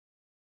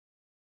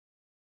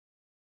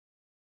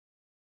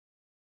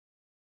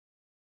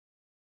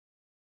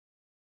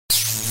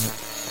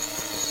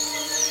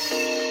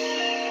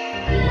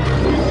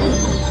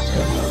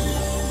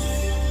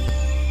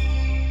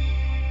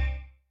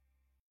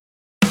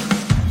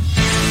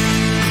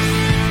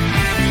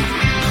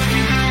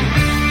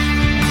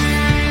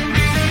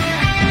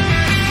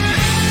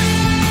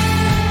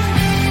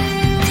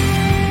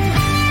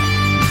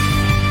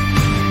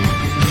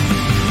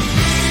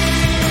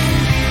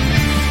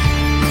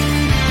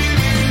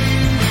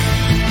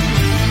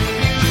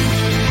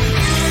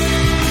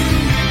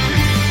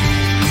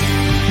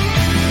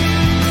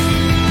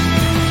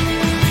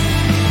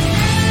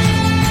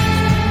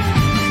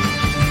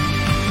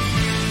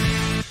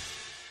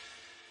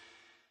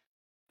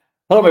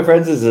Hello, my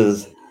friends. This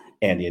is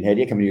Andy and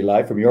Hedia coming to you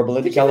live from Yorba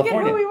Linda,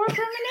 California. Who we were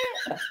for a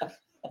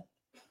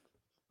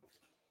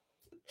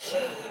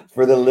minute?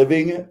 For the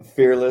Living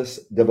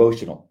Fearless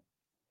Devotional.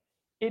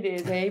 It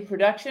is a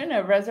production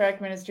of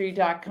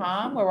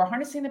ResurrectMinistry.com, where we're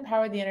harnessing the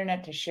power of the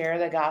internet to share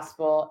the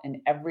gospel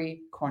in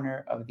every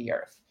corner of the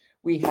earth.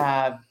 We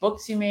have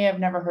books you may have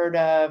never heard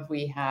of.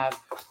 We have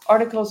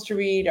articles to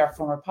read, our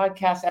former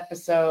podcast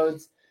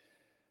episodes,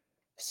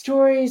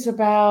 stories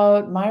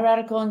about my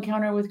radical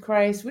encounter with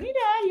Christ. We need to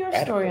add your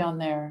story on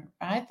there.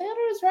 I thought it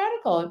was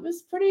radical. It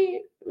was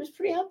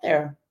pretty out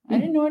there. I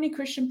didn't know any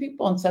Christian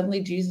people, and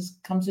suddenly Jesus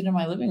comes into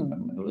my living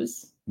room. It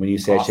was When you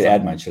say awesome. I should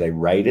add mine, should I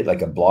write it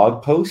like a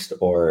blog post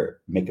or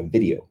make a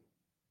video?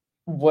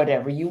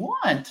 Whatever you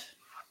want.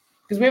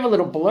 Because we have a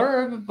little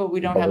blurb, but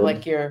we don't have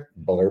like your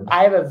blurb.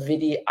 I have a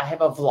video. I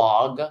have a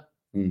vlog.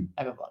 I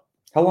have a vlog.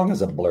 How long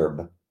is a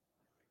blurb?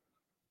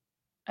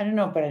 I don't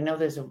know, but I know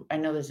there's a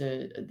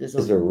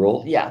Is there a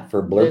rule? Yeah,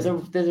 for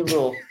blurb. There's a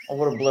rule of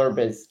what a blurb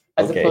is,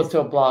 as opposed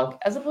to a blog,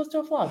 as opposed to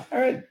a vlog. All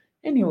right.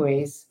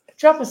 Anyways,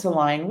 drop us a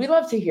line. We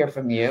love to hear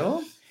from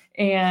you.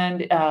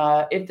 And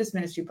if this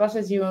ministry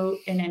blesses you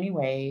in any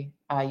way,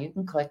 you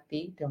can click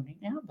the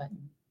Donate Now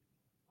button.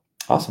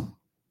 Awesome.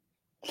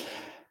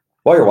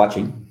 While you're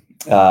watching,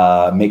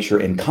 make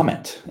sure and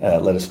comment.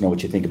 Let us know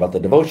what you think about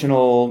the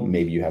devotional.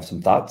 Maybe you have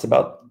some thoughts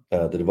about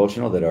the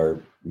devotional that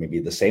are maybe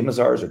the same as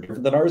ours or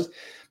different than ours.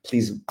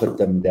 Please put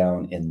them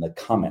down in the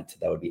comment.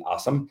 That would be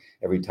awesome.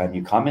 Every time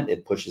you comment,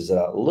 it pushes it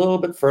out a little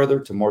bit further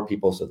to more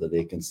people so that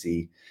they can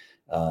see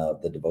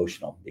the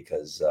devotional,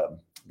 because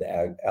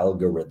the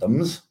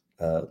algorithms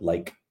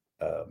like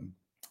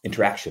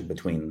interaction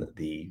between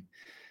the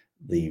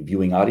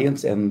viewing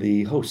audience and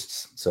the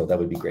hosts. So that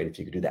would be great if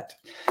you could do that.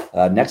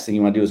 Next thing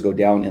you want to do is go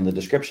down in the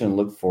description and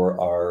look for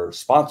our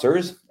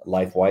sponsors.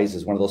 LifeWise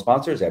is one of those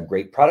sponsors. They have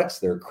great products.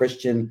 They're a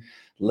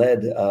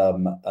Christian-led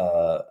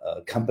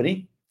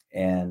company,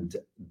 and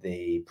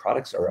the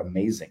products are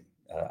amazing.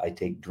 I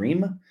take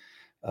Dream,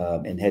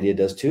 and Hedia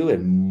does too.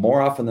 And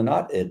more often than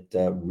not, it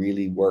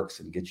really works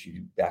and gets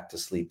you back to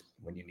sleep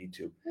when you need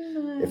to.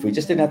 If we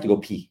just didn't have to go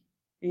pee,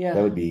 that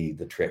would be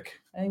the trick.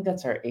 I think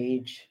that's our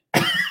age.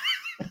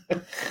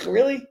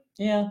 Really?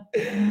 Yeah.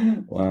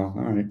 Well,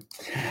 all right.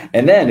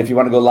 And then if you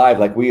want to go live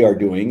like we are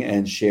doing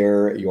and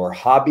share your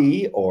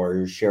hobby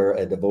or share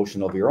a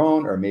devotional of your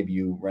own, or maybe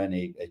you run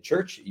a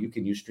church, you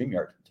can use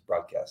StreamYard to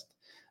broadcast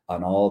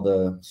on all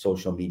the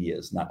social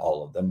medias. Not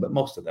all of them, but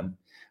most of them.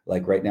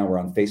 Like right now we're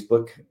on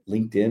Facebook,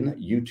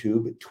 LinkedIn,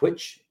 YouTube,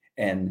 Twitch,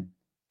 and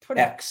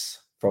Twitter.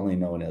 X, formerly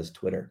known as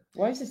Twitter.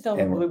 Why is it still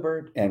a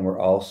Bluebird? And we're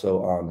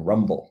also on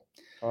Rumble.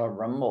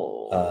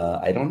 Rumble.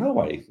 I don't know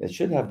why. It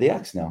should have the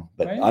X now,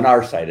 but on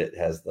our side, it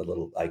has the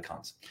little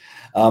icons.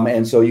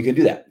 And so you can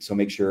do that. So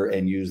make sure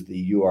and use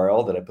the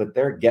URL that I put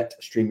there,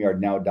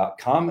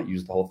 getstreamyardnow.com.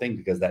 Use the whole thing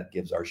because that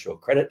gives our show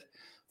credit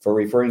for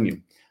referring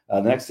you.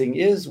 The next thing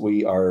is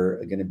we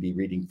are going to be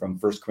reading from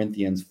 1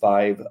 Corinthians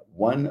 5,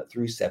 1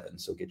 through 7.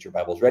 So get your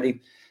Bibles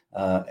ready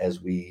as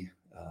we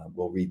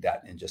will read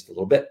that in just a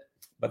little bit.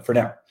 But for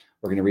now,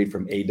 we're going to read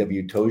from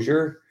A.W.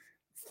 Tozer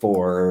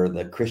for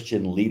the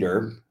Christian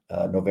Leader,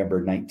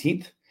 November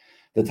 19th.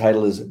 The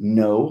title is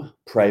No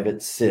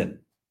Private Sin.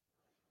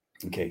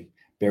 Okay,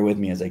 bear with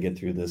me as I get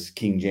through this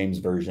King James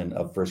version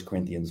of 1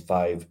 Corinthians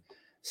 5,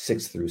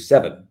 6 through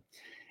 7.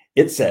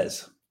 It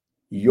says,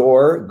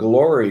 your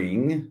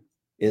glorying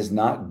is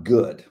not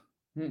good.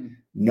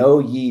 Know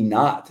ye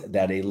not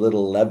that a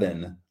little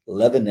leaven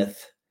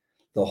leaveneth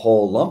the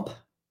whole lump?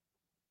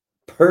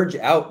 Purge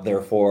out,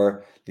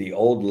 therefore, the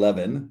old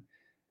leaven,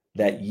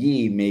 that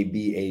ye may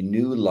be a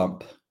new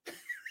lump,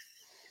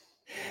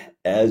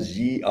 as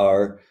ye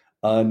are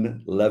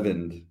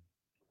unleavened.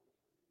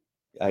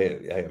 I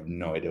have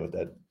no idea what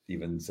that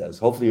even says.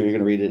 Hopefully you're going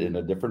to read it in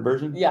a different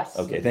version. Yes.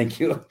 Okay, thank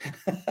you.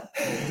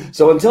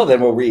 So until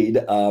then, we'll read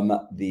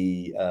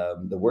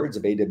the words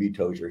of A.W.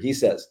 Tozer. He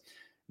says,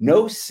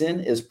 no sin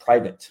is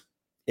private.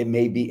 It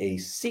may be a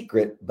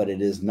secret, but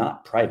it is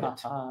not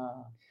private.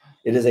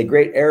 It is a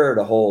great error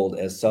to hold,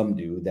 as some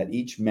do, that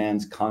each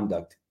man's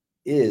conduct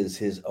is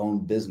his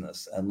own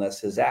business, unless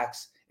his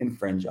acts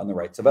infringe on the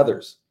rights of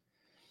others.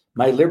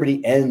 My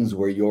liberty ends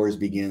where yours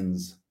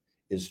begins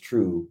is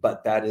true,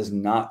 but that is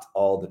not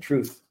all the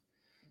truth.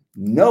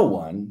 No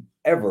one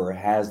ever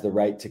has the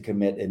right to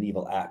commit an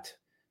evil act,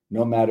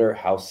 no matter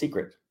how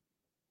secret.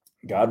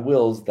 God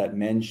wills that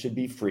men should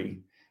be free,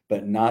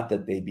 but not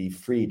that they be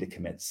free to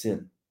commit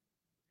sin.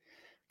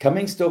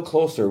 Coming still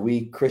closer,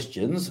 we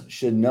Christians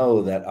should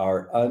know that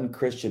our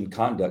unchristian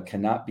conduct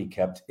cannot be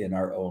kept in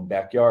our own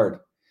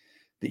backyard.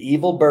 The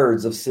evil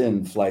birds of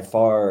sin fly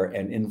far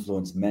and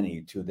influence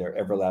many to their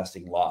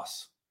everlasting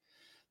loss.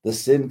 The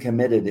sin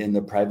committed in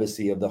the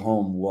privacy of the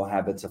home will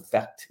have its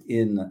effect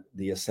in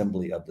the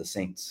assembly of the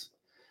saints.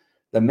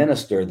 The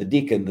minister, the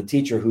deacon, the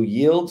teacher who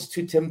yields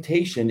to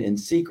temptation in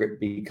secret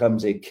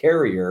becomes a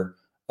carrier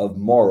of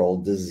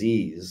moral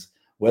disease,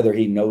 whether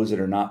he knows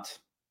it or not.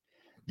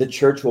 The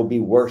church will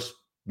be worse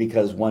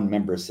because one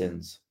member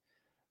sins.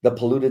 The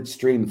polluted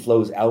stream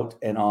flows out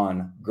and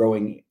on,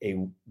 growing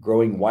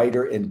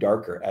wider and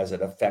darker as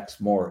it affects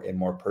more and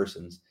more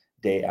persons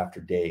day after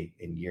day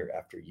and year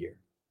after year.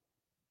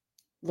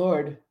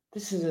 Lord,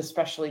 this is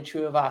especially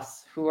true of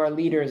us who are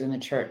leaders in the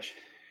church.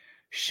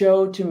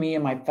 Show to me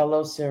and my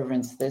fellow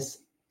servants this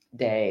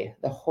day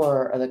the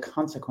horror of the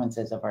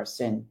consequences of our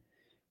sin.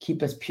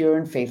 Keep us pure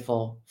and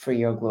faithful for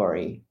your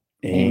glory.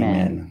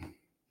 Amen.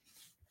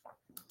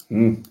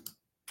 Want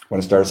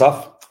to start us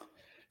off?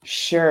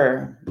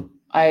 Sure.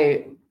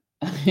 I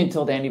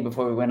told Andy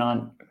before we went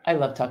on, I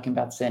love talking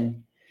about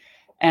sin.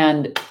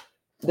 And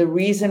the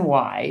reason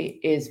why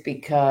is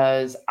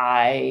because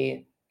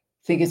I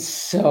think it's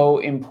so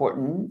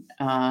important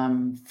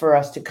for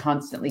us to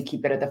constantly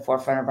keep it at the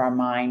forefront of our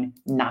mind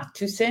not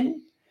to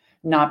sin,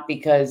 not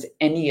because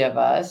any of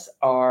us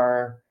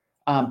are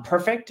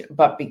perfect,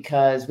 but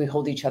because we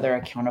hold each other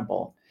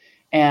accountable.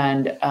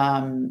 And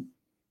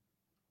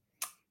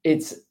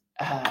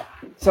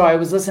so I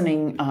was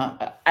listening.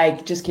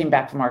 I just came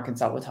back from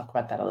Arkansas. We'll talk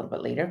about that a little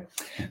bit later.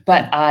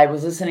 But I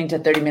was listening to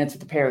 30 Minutes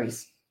with the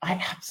Perrys. I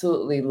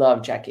absolutely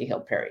love Jackie Hill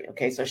Perry.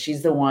 Okay, so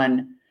she's the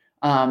one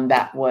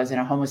that was in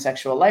a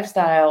homosexual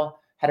lifestyle,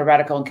 had a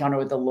radical encounter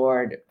with the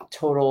Lord,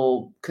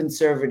 total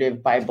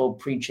conservative Bible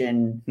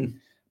preaching,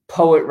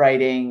 poetry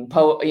writing,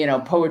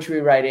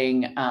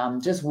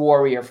 just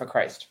warrior for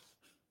Christ.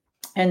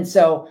 And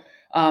so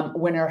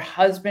when her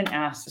husband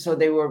asked, so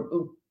they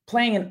were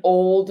playing an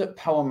old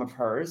poem of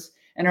hers,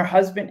 and her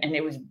husband, and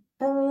it was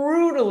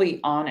brutally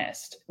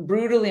honest,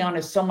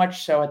 so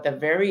much so at the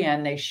very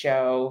end, they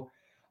show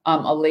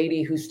a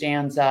lady who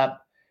stands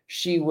up.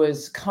 She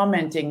was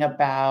commenting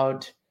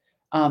about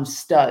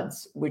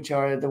studs, which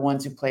are the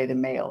ones who play the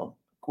male,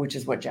 which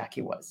is what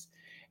Jackie was.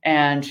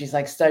 And she's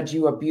like, studs,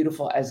 you are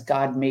beautiful as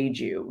God made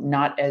you,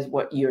 not as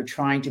what you're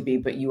trying to be,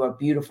 but you are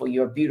beautiful.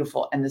 You are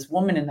beautiful. And this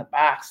woman in the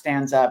back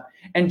stands up,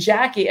 and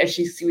Jackie, as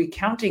she's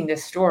recounting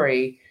this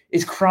story,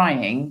 is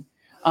crying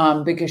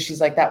because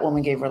she's like, that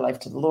woman gave her life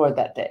to the Lord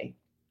that day.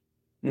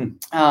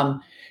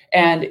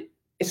 And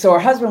so her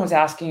husband was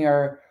asking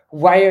her,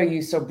 why are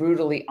you so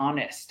brutally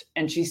honest?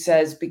 And she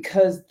says,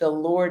 because the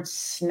Lord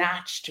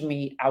snatched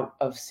me out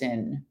of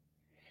sin,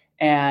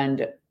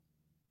 and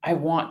I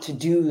want to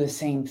do the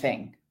same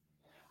thing.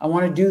 I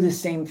want to do the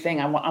same thing.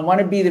 I want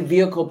to be the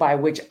vehicle by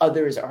which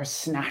others are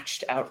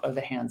snatched out of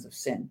the hands of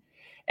sin.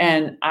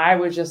 And I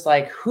was just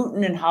like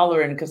hooting and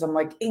hollering because I'm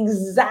like,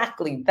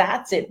 exactly,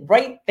 that's it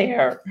right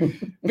there.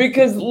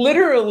 Because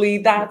literally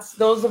that's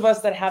those of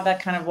us that have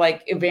that kind of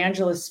like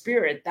evangelist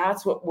spirit.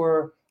 That's what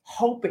we're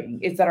hoping,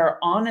 is that our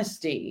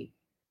honesty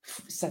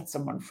sets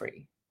someone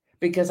free.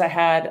 Because I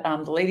had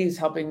the lady who's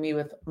helping me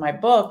with my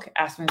book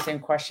ask me the same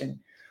question.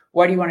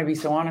 Why do you want to be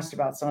so honest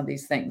about some of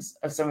these things,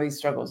 of some of these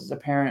struggles as a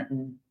parent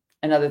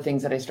and other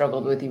things that I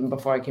struggled with even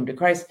before I came to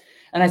Christ?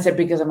 And I said,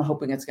 because I'm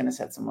hoping it's going to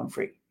set someone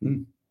free.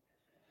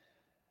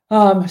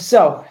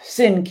 So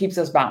sin keeps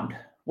us bound,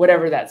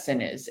 whatever that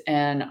sin is.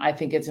 And I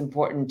think it's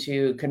important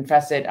to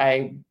confess it.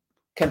 I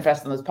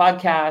confessed on this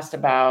podcast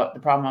about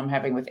the problem I'm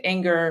having with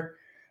anger.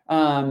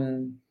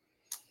 And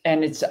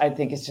I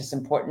think it's just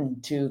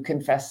important to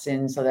confess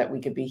sin so that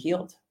we could be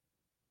healed.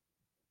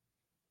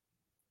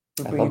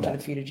 We bring it to the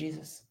feet of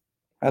Jesus.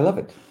 I love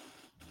it.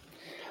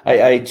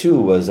 I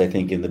too was, I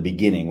think, in the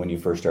beginning when you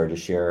first started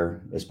to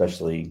share,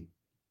 especially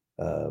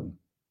during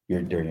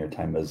your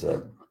time as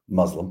a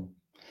Muslim,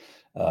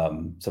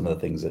 some of the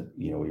things that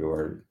you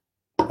were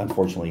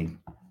unfortunately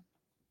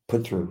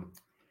put through,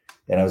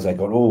 and I was like,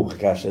 oh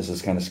gosh, this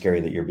is kind of scary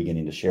that you're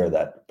beginning to share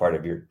that part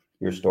of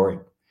your story.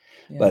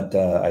 Yeah. But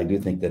I do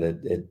think that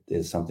it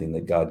is something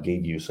that God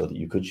gave you so that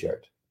you could share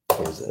it,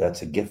 because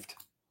that's a gift.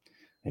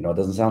 I know it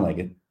doesn't sound like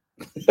it.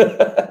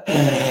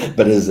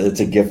 But it's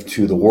a gift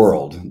to the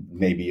world.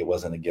 Maybe it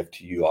wasn't a gift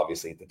to you,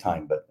 obviously, at the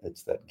time, but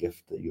it's that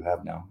gift that you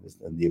have now, is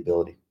the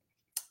ability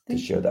to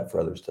share that for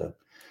others to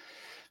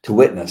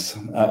witness.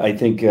 I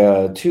think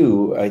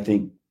too. I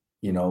think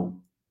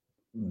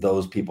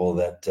those people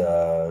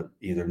that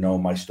either know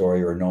my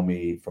story or know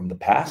me from the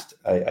past.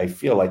 I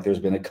feel like there's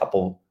been a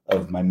couple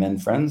of my men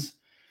friends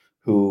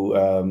who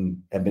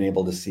have been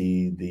able to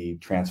see the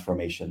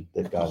transformation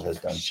that God has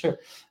done. Sure.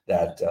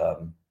 That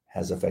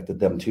has affected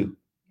them too.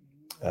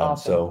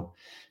 Awesome. So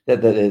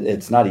that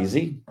it's not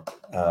easy,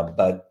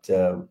 but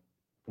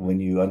when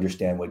you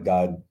understand what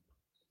God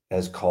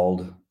has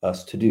called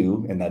us to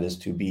do, and that is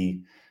to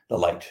be the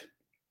light,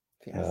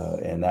 yes.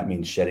 And that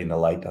means shedding the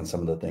light on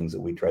some of the things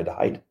that we try to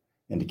hide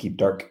and to keep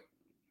dark.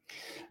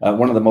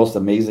 One of the most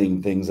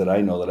amazing things that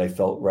I know that I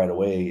felt right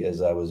away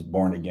as I was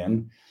born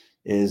again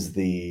is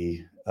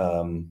the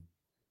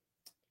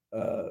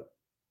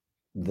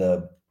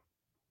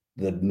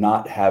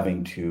not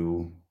having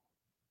to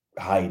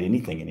hide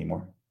anything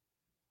anymore.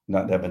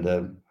 Not having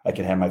to, I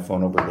can hand my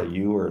phone over to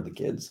you or the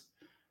kids.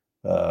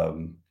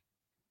 You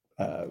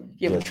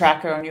have a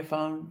tracker on your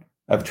phone?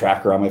 I have a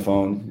tracker on my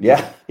phone.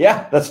 Yeah,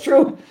 that's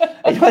true.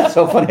 That's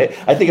so funny.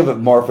 I think of it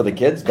more for the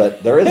kids,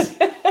 but there is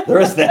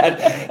that.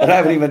 And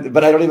I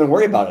don't even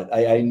worry about it.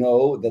 I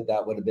know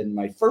that would have been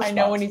my first. I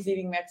know when he's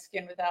eating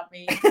Mexican without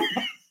me.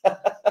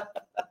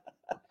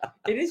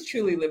 It is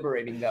truly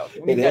liberating, though.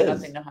 When It you've got is.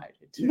 nothing to hide.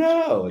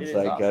 No, it's is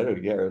like, awesome. I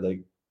don't, yeah, or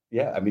like,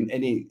 yeah. I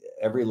mean,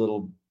 every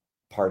little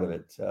part of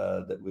it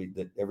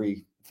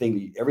every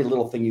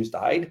little thing used to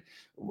hide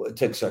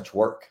took such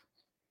work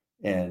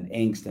and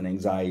angst and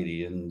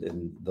anxiety,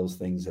 and those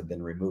things have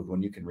been removed.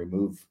 When you can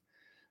remove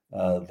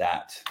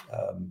that,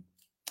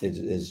 it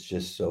is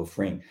just so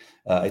freeing.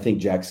 I think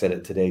Jack said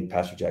it today,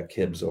 Pastor Jack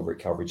Hibbs over at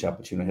Calvary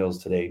Chapel, Chino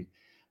Hills today.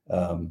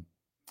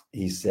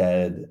 He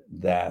said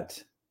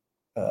that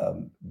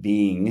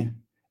being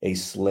a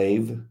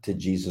slave to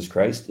Jesus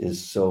Christ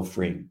is so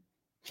freeing.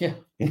 Yeah.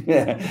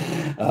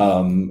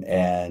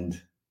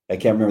 And I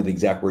can't remember the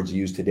exact words he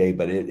used today,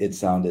 but it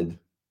sounded,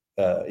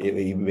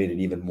 it made it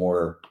even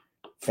more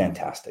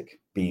fantastic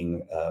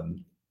being,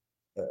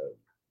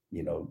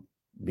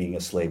 being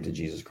a slave to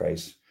Jesus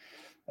Christ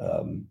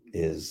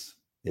is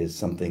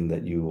something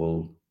that you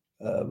will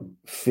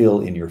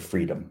feel in your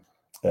freedom.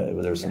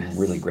 There's some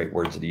really great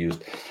words that he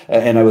used.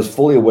 And I was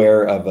fully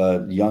aware of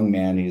a young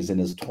man, he's in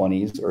his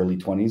 20s, early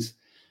 20s,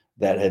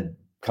 that had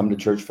come to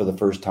church for the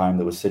first time,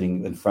 that was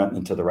sitting in front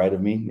and to the right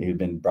of me. He had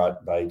been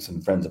brought by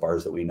some friends of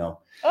ours that we know.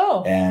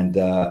 Oh. And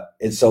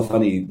it's so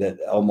funny that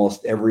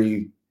almost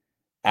every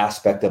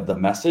aspect of the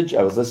message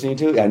I was listening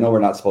to, I know we're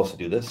not supposed to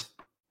do this.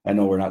 I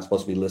know we're not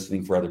supposed to be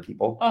listening for other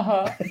people.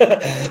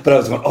 But I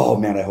was going, oh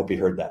man, I hope he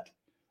heard that.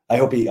 I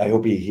hope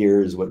he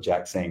hears what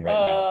Jack's saying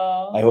right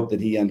now. I hope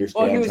that he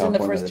understands. Well, he was in the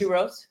first two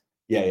rows.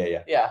 Yeah.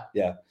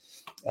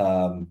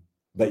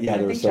 But yeah, I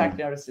think Jack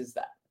notices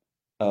that.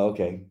 Oh,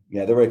 okay.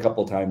 Yeah, there were a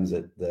couple of times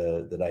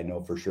that I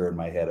know for sure in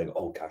my head, I go,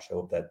 oh gosh, I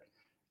hope that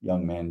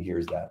young man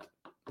hears that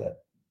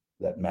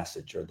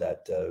message, or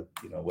that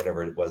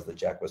whatever it was that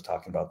Jack was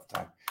talking about at the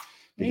time,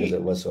 because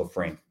it was so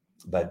freeing.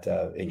 But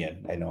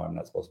again, I know I'm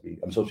supposed to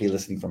be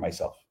listening for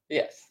myself.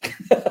 Yes.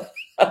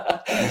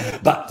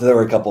 But there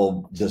were a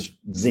couple just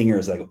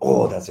zingers, like,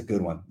 oh, that's a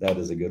good one. That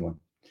is a good one.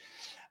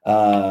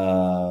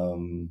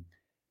 And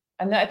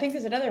I think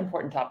there's another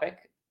important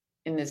topic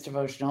in this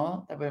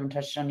devotional that we haven't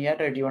touched on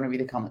yet, or do you want to read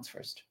the comments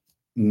first?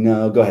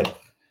 No, go ahead.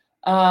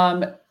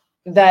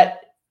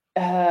 That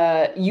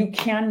you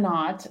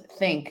cannot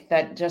think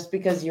that just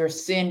because your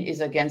sin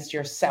is against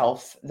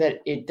yourself,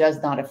 that it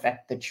does not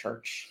affect the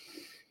church.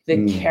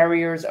 The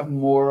carriers of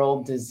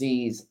moral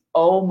disease.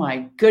 Oh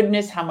my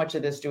goodness, how much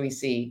of this do we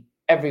see?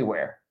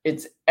 Everywhere.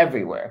 It's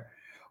everywhere.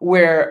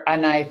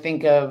 And I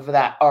think of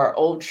that, our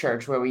old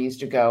church where we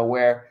used to go,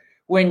 where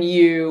when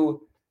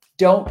you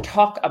don't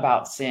talk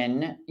about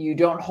sin, you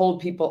don't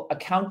hold people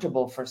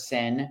accountable for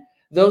sin,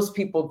 those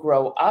people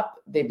grow up,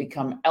 they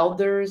become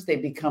elders, they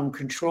become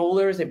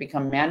controllers, they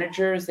become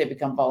managers, they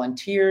become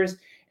volunteers,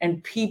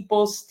 and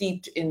people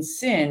steeped in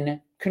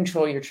sin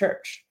control your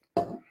church.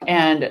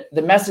 And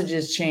the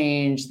messages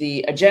change,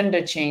 the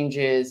agenda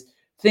changes,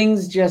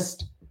 things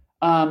just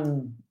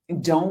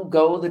don't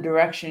go the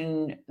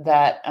direction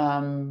that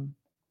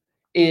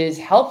is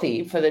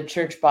healthy for the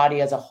church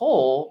body as a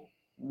whole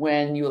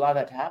when you allow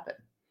that to happen.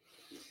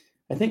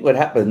 I think what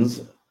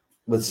happens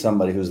with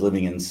somebody who's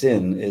living in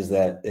sin is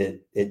that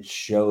it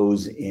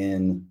shows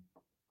in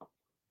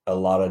a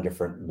lot of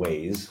different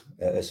ways,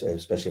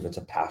 especially if it's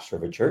a pastor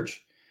of a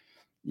church.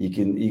 You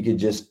can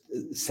just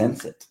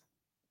sense it.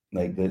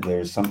 Like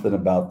there's something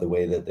about the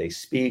way that they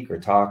speak or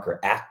talk or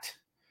act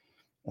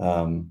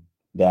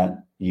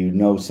that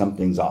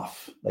something's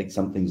off, like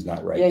something's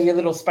not right. Yeah, your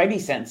little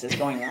spidey sense is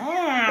going,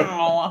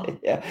 wow.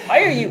 Yeah.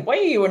 Why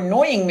are you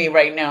annoying me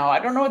right now? I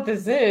don't know what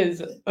this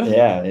is.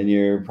 Yeah, and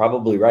you're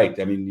probably right.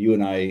 I mean, you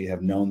and I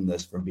have known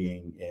this from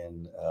being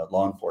in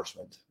law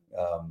enforcement,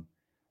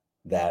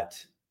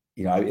 that,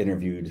 I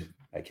interviewed,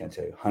 I can't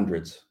tell you,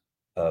 hundreds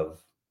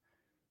of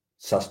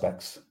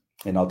suspects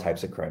in all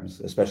types of crimes,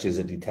 especially as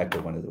a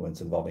detective when it's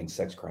involving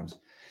sex crimes.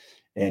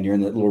 And you're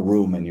in that little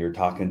room and you're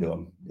talking to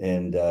them,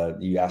 and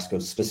you ask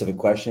a specific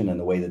question, and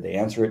the way that they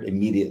answer it,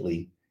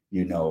 immediately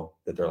you know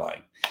that they're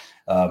lying,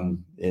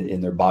 in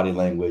their body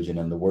language and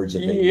in the words that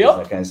they use,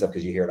 that kind of stuff,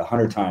 because you hear it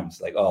 100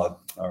 times. Like, oh,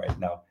 all right,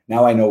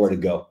 now I know where to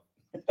go.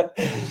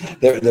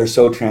 They're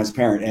so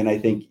transparent, and I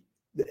think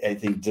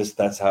just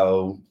that's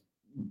how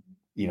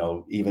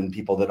even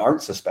people that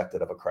aren't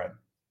suspected of a crime,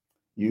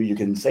 you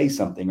can say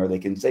something, or they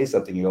can say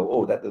something, you go,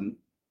 oh,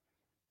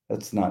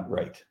 that's not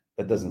right.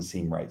 That doesn't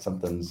seem right.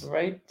 Something's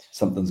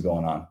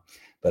going on.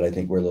 But I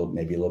think we're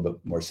maybe a little bit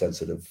more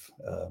sensitive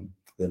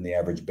than the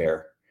average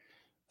bear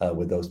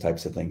with those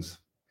types of things.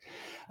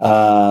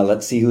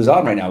 Let's see who's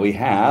on right now. We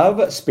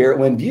have Spirit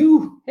Wind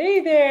View.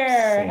 Hey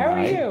there. How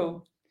are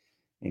you?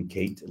 And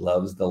Kate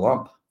loves the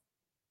lump.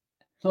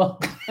 I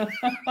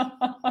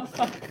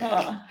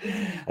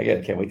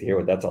can't wait to hear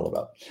what that's all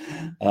about.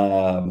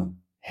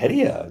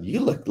 Hedia, you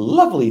look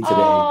lovely today.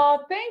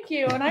 Oh, thank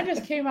you. And I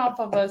just came off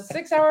of a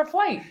 6-hour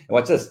flight.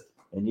 What's this?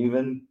 And you've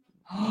been,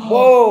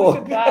 whoa.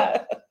 Look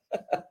at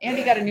that.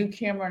 Andy got a new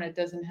camera and it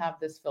doesn't have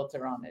this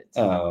filter on it.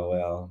 Oh,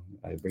 well,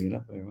 I bring it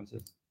up. What's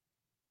this?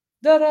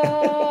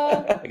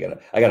 Ta-da! I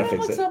gotta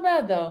fix it. Not so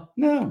bad though.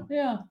 No.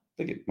 Yeah.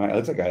 It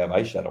looks like I have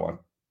eyeshadow on.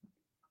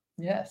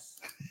 Yes.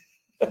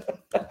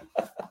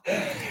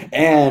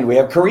 And we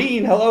have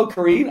Corrine. Hello,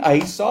 Corrine. I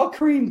saw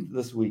Corrine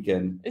this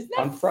weekend. Isn't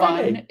that on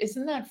Friday. fun?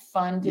 Isn't that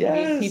fun to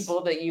Yes. meet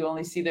people that you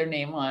only see their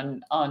name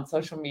on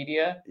social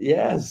media?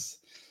 Yes.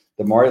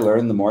 The more I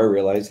learn, the more I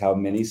realize how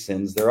many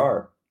sins there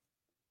are.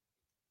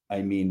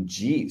 I mean,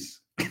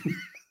 geez,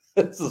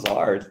 this is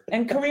hard.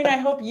 And Corrine, I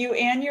hope you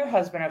and your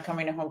husband are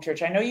coming to home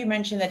church. I know you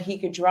mentioned that he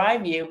could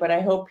drive you, but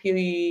I hope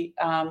he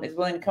is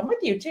willing to come with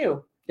you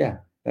too. Yeah,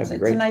 that'd be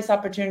It's great. a nice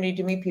opportunity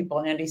to meet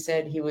people. Andy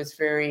said he was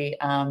very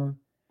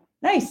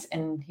nice,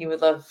 and he would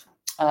love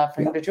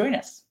for him to join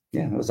us.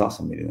 Yeah, it was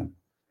awesome meeting them.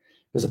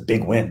 It was a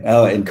big win.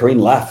 Oh, and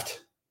Corrine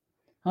left.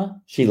 Huh?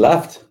 She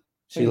left.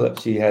 They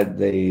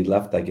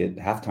left like at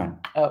halftime.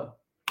 Oh.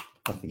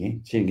 Left the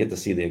game. She didn't get to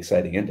see the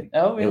exciting ending.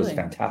 Oh, really? It was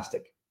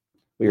fantastic.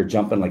 We were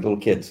jumping like little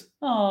kids.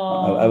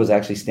 Oh. I was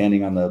actually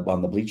standing on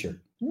the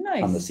bleacher.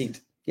 Nice. On the seat.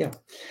 Yeah.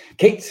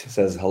 Kate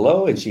says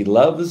hello, and she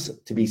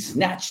loves to be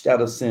snatched out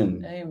of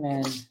sin.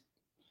 Amen.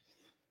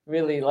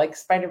 Really, like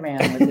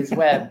Spider-Man with his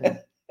web.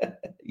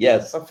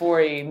 Yes.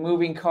 Before a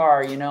moving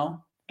car,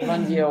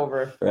 runs you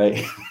over.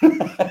 Right.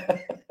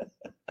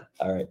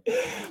 All right.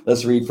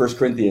 Let's read 1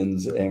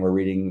 Corinthians, and we're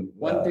reading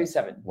 1 through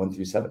 7. 1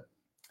 through 7.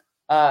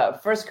 1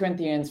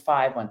 Corinthians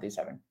 5, 1 through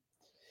 7.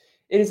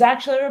 It is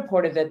actually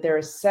reported that there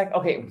is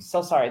okay,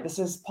 so sorry. This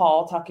is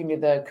Paul talking to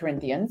the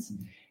Corinthians,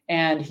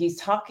 and he's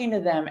talking to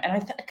them.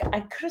 And I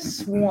could have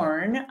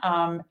sworn,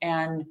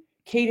 and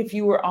Kate, if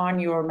you were on,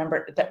 you'll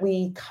remember that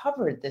we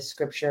covered this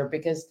scripture,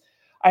 because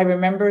I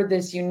remember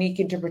this unique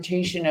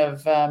interpretation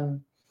of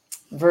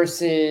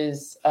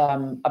verses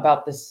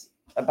about this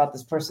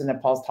person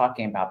that Paul's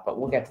talking about. But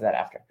we'll get to that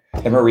after.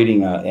 And we're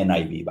reading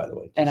NIV, by the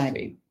way.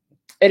 NIV.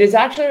 It is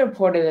actually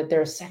reported that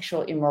there is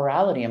sexual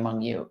immorality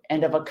among you,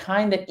 and of a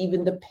kind that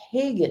even the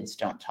pagans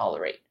don't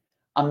tolerate.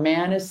 A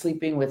man is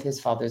sleeping with his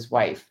father's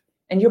wife,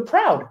 and you're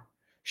proud.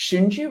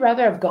 Shouldn't you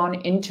rather have gone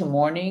into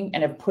mourning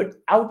and have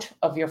put out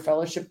of your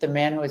fellowship the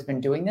man who has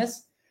been doing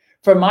this?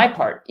 For my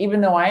part,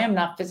 even though I am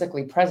not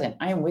physically present,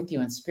 I am with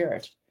you in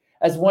spirit.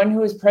 As one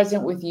who is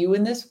present with you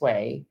in this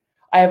way,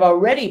 I have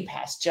already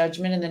passed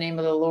judgment in the name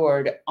of the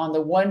Lord on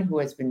the one who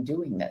has been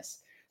doing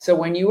this. So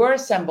when you are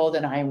assembled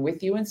and I am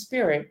with you in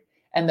spirit,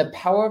 and the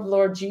power of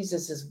Lord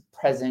Jesus is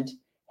present,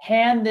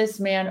 hand this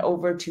man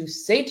over to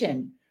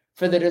Satan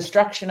for the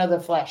destruction of the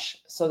flesh,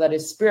 so that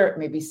his spirit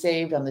may be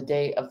saved on the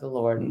day of the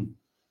Lord.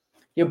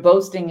 Your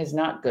boasting is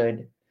not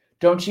good.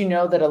 Don't you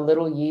know that a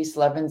little yeast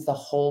leavens the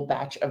whole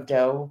batch of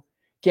dough?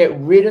 Get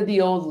rid of the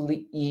old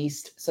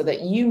yeast so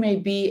that you may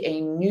be a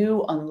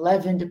new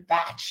unleavened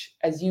batch,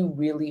 as you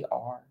really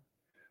are.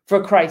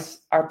 For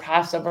Christ, our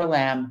Passover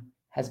lamb,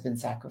 has been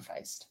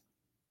sacrificed.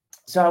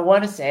 So I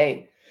want to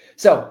say,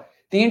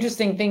 the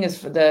interesting thing is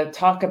for the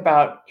talk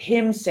about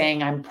him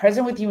saying, I'm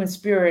present with you in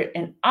spirit,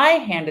 and I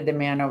handed the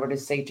man over to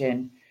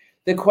Satan.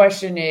 The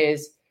question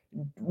is,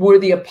 were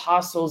the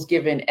apostles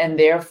given, and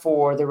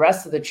therefore the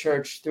rest of the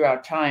church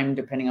throughout time,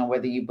 depending on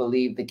whether you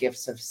believe the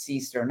gifts have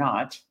ceased or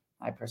not,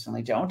 I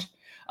personally don't,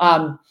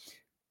 have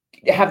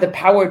the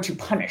power to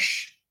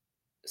punish.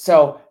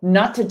 So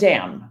not to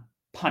damn,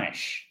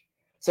 punish.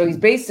 So he's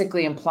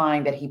basically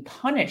implying that he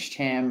punished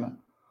him.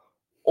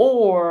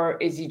 Or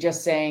is he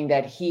just saying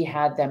that he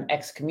had them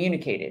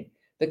excommunicated?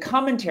 The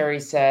commentary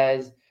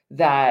says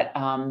that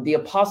the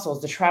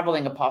apostles, the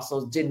traveling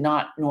apostles, did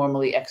not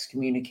normally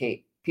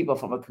excommunicate people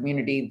from a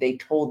community. They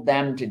told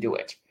them to do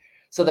it.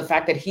 So the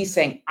fact that he's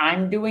saying,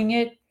 I'm doing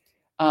it,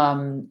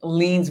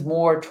 leans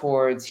more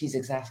towards he's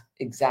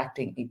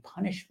exacting a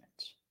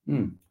punishment.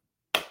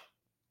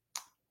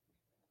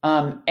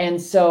 And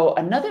so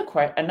another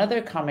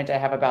comment I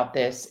have about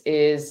this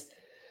is,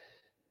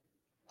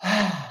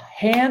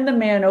 hand the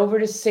man over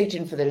to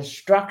Satan for the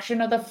destruction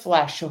of the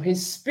flesh, so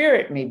his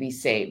spirit may be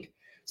saved.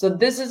 So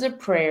this is a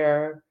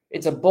prayer.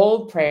 It's a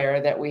bold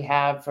prayer that we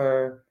have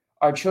for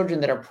our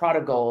children that are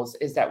prodigals,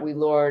 is that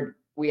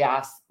we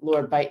ask,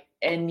 Lord, by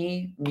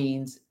any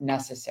means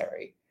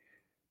necessary,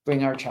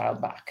 bring our child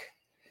back.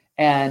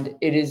 And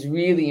it is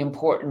really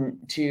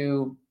important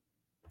to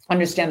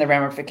understand the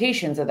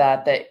ramifications of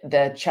that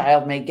the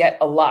child may get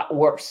a lot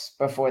worse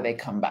before they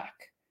come back.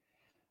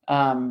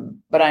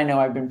 But I know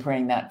I've been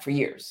praying that for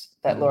years,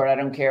 that Lord, I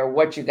don't care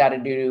what you got to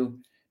do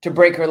to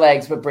break her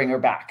legs, but bring her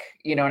back.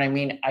 You know what I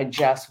mean? I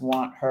just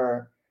want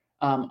her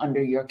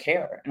under your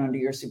care and under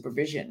your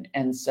supervision.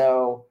 And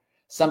so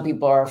some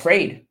people are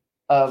afraid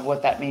of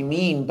what that may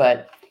mean,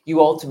 but you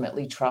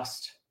ultimately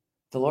trust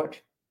the Lord.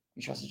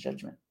 You trust his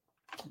judgment.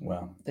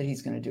 Wow. That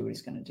he's going to do what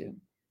he's going to do.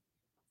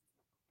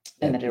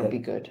 And that it'll be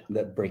good.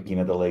 That breaking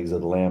of the legs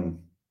of the lamb.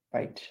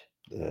 Right.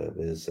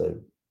 Is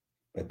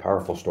a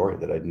powerful story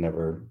that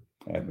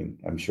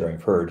I'm sure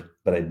I've heard,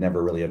 but I'd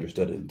never really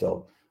understood it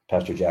until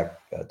Pastor Jack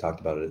talked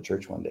about it at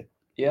church one day.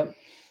 Yep.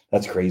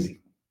 That's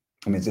crazy.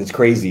 I mean, it's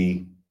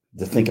crazy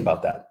to think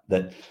about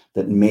that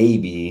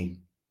maybe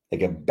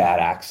like a bad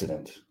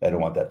accident. I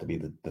don't want that to be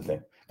the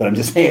thing, but I'm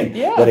just saying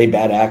that a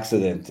bad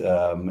accident,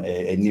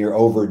 a near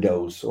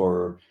overdose,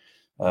 or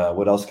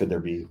what else could there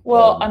be?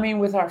 Well, I mean,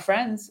 with our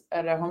friends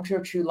at our home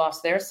church who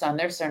lost their son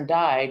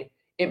died.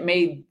 It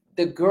made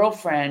the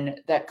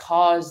girlfriend that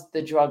caused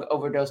the drug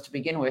overdose to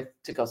begin with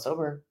to go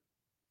sober.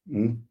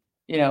 Mm.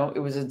 You know, it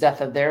was the death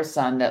of their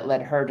son that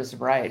led her to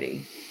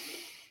sobriety.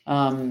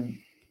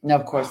 Now,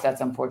 of course,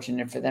 that's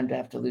unfortunate for them to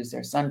have to lose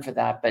their son for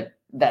that, but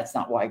that's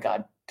not why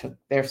God took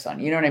their son.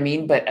 You know what I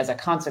mean? But as a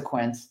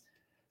consequence,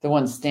 the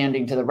one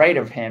standing to the right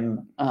of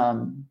him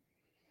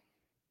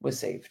was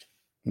saved.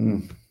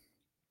 Mm.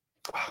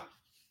 Wow.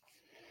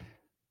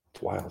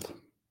 It's wild.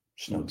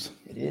 Snooks.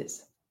 It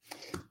is.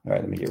 All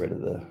right, let me get rid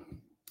of the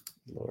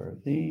lower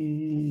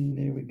thing.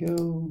 There we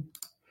go.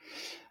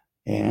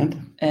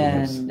 And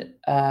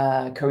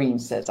Kareem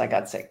says, I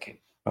got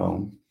sick.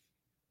 Oh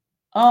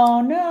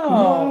no.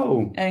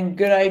 no. And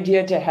good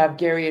idea to have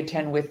Gary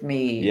attend with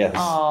me. Yes.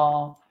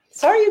 Oh,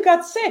 sorry you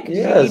got sick. Did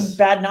you eat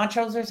bad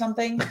nachos or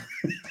something?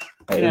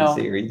 I didn't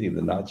see her eating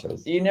the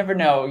nachos. You never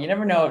know. You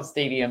never know at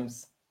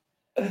stadiums.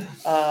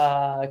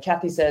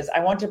 Kathy says, I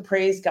want to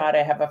praise God.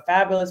 I have a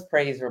fabulous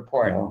praise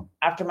report. No.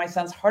 After my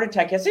son's heart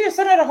attack yesterday, your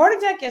son had a heart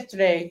attack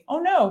yesterday. Oh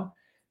no.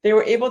 They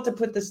were able to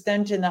put the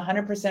stent in the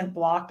 100%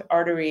 blocked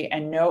artery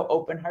and no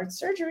open heart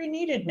surgery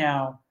needed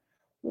now.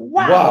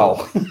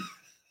 Wow.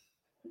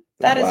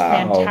 That is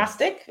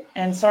fantastic.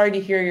 And sorry to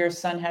hear your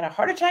son had a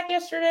heart attack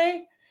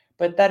yesterday,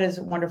 but that is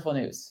wonderful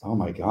news. Oh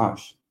my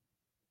gosh.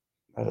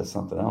 That is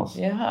something else.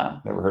 Yeah.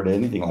 Never heard of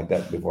anything like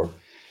that before.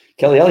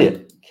 Kelly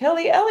Elliott.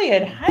 Kelly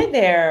Elliott. Hi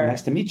there.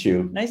 Nice to meet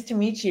you. Nice to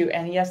meet you.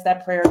 And yes,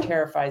 that prayer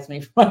terrifies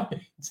me.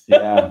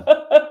 Yeah.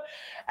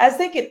 As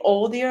they get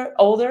older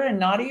and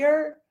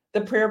naughtier,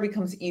 the prayer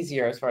becomes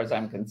easier as far as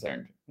I'm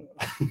concerned.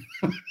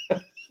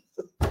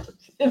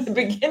 In the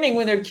beginning,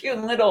 when they're cute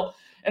and little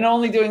and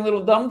only doing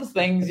little dumb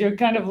things, you're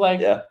kind of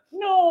like,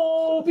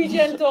 no, be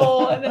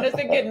gentle. And then as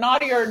they get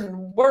naughtier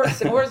and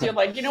worse, you're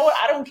like, you know what?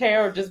 I don't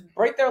care. Just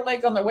break their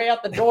legs on their way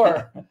out the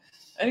door.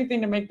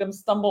 Anything to make them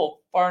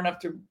stumble far enough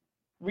to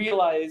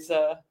realize.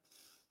 I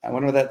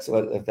wonder if that's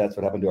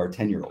what happened to our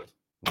 10-year-old.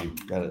 He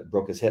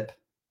broke his hip.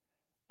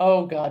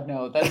 Oh God,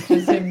 no! That's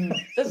just him.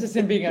 That's just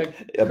him being a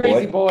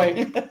crazy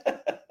boy.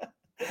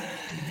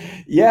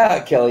 Yeah,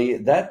 Kelly.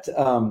 That.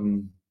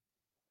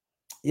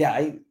 Yeah,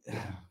 I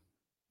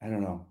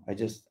don't know. I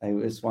just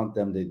want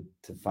them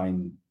to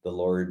find the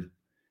Lord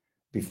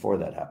before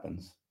that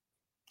happens.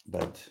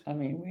 But I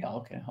mean, we all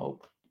can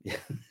hope.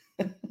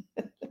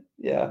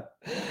 Yeah.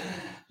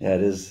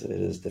 It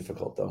is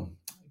difficult though.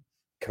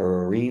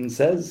 Kareen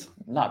says,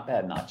 not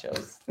bad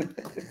nachos.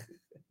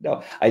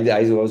 No, I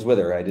was with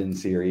her. I didn't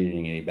see her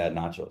eating any bad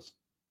nachos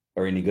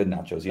or any good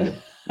nachos either.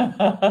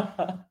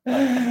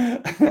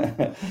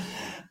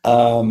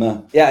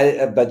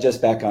 But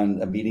just back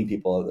on meeting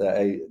people,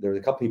 there were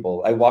a couple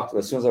people.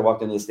 As soon as I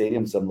walked into the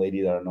stadium, some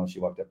lady that I don't know,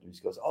 she walked up to me.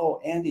 She goes, "Oh,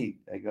 Andy,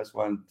 I just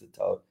wanted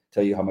to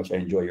tell you how much I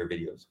enjoy your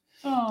videos."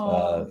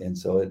 And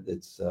so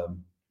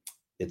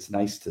it's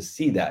nice to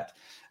see that.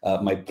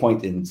 My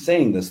point in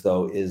saying this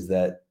though is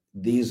that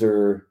these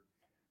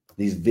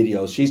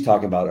videos she's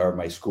talking about are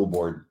my school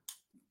board,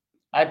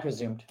 I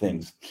presumed,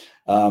 things.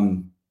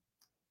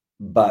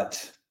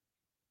 But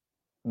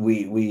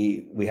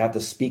we have to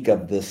speak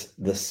of the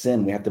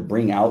sin. We have to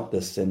bring out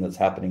the sin that's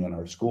happening in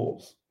our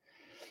schools,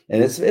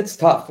 and it's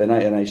tough. And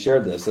I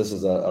shared this. This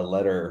is a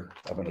letter.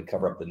 I'm going to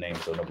cover up the name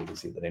so nobody can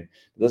see the name.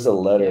 This is a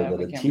letter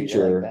that a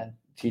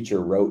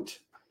teacher wrote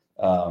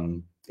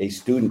a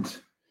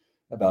student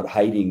about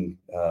hiding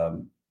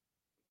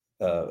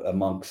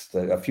amongst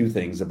a few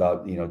things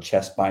about,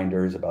 chest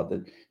binders, about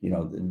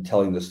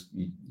telling this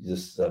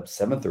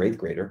 7th or 8th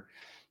grader,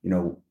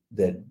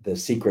 that the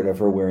secret of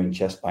her wearing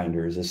chest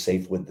binders is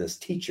safe with this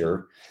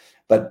teacher.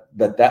 But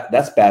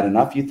that's bad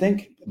enough, you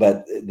think?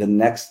 But the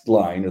next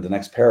line or the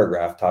next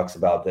paragraph talks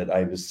about that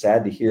I was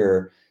sad to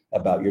hear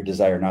about your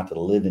desire not to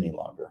live any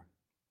longer.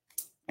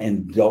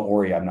 And don't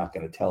worry, I'm not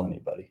going to tell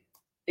anybody.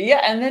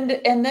 Yeah, and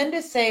then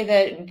to say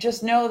that,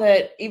 just know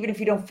that even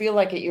if you don't feel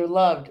like it, you're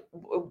loved.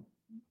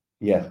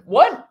 Yeah.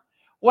 What?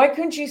 Why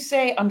couldn't you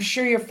say, I'm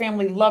sure your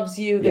family loves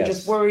you. They're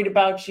just worried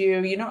about you.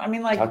 I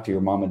mean, like, talk to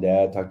your mom and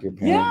dad, talk to your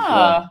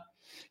parents.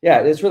 Yeah,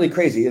 it's really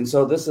crazy. And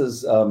so this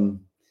is,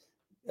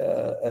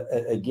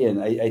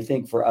 again, I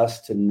think for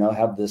us to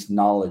have this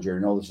knowledge or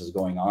know this is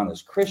going on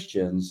as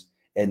Christians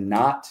and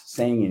not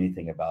saying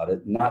anything about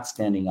it, not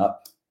standing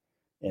up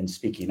and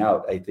speaking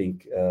out, I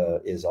think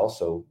is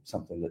also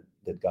something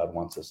that God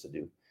wants us to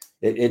do.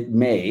 It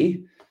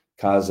may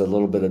cause a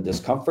little bit of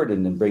discomfort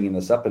in bringing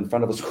this up in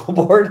front of a school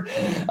board,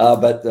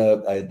 but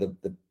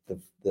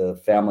the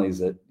families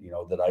that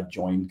that I've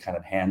joined kind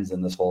of hands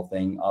in this whole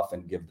thing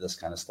often give this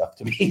kind of stuff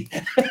to me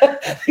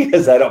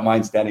because I don't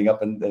mind standing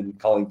up and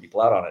calling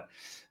people out on it.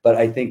 But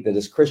I think that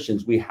as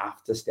Christians, we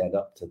have to stand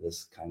up to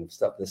this kind of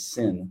stuff, this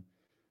sin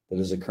that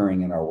is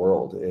occurring in our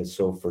world. And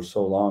so for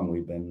so long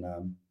we've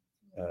been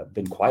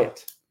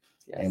quiet,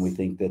 and we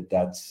think that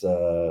that's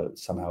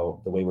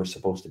somehow the way we're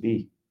supposed to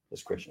be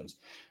as Christians.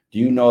 Do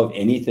you know of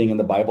anything in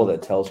the Bible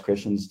that tells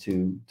Christians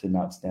to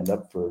not stand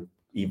up for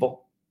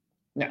evil?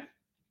 No.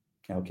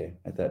 Okay,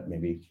 I thought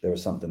maybe there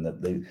was something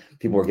that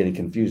people were getting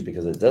confused,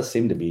 because it does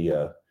seem to be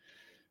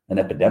an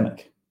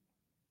epidemic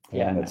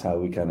Yeah, And that's how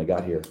we kind of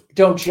got here.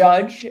 Don't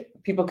judge.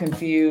 People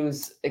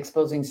confuse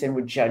exposing sin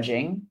with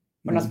judging.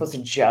 We're not supposed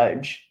to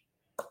judge.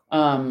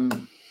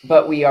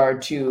 But we are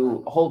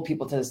to hold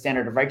people to the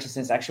standard of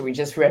righteousness. Actually, we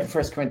just read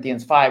 1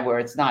 Corinthians 5, where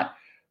it's not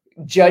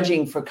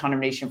judging for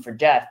condemnation for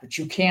death, but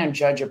you can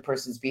judge a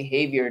person's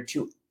behavior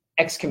to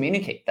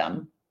excommunicate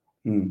them.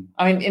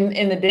 I mean,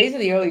 in the days of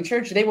the early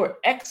church, they were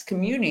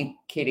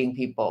excommunicating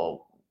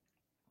people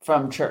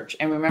from church.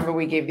 And remember,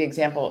 we gave the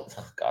example,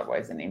 oh God, why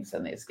is the name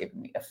suddenly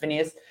escaping me?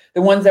 Phineas,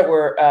 the ones that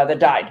were that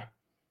died,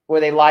 where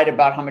they lied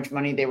about how much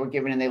money they were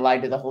given, and they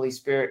lied to the Holy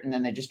Spirit, and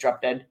then they just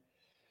dropped dead.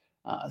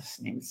 This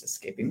name is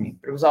escaping me,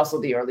 but it was also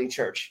the early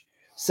church.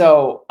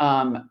 So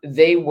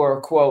they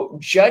were, quote,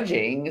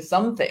 judging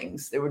some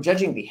things. They were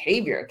judging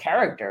behavior,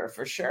 character,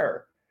 for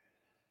sure.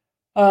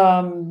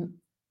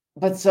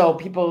 But so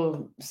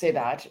people say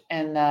that,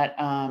 and that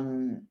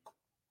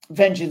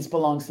vengeance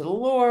belongs to the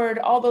Lord,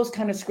 all those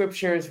kind of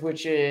scriptures,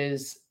 which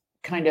is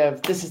kind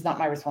of, this is not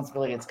my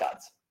responsibility, it's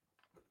God's.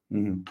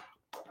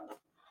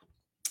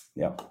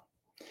 Yeah.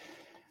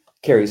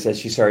 Carrie says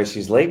she's sorry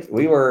she's late.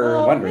 We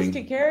were wondering. Missed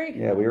you, Carrie.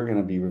 Yeah, we were going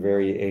to be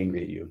very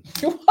angry at you.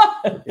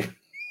 What?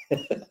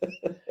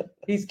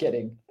 He's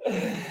kidding.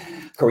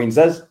 Corinne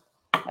says,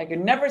 I could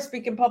never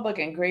speak in public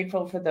and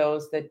grateful for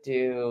those that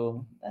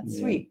do. That's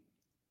sweet.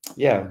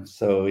 Yeah.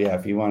 So yeah,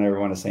 if you ever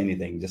want to say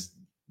anything, just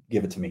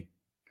give it to me.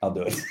 I'll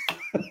do it.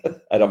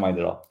 I don't mind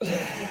at all.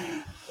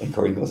 And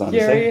Corinne goes on to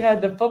say, Gary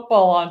had the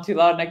football on too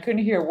loud and I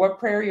couldn't hear what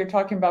prayer you're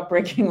talking about,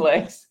 breaking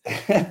legs.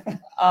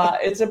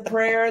 It's a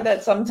prayer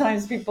that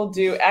sometimes people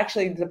do.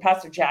 Actually, the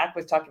Pastor Jack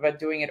was talking about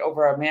doing it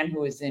over a man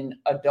who was in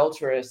an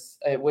adulterous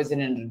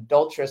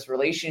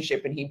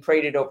relationship, and he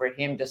prayed it over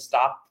him to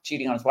stop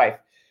cheating on his wife.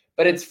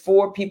 But it's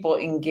for people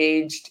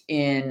engaged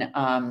in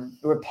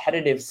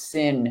repetitive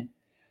sin,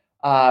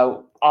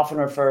 often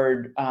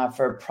referred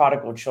for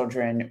prodigal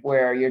children,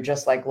 where you're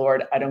just like,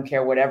 Lord, I don't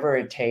care, whatever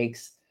it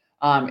takes.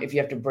 If you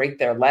have to break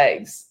their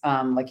legs,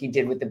 like he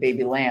did with the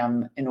baby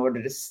lamb, in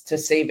order to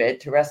save it,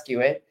 to rescue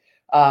it,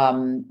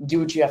 do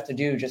what you have to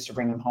do just to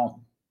bring them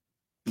home,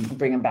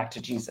 bring them back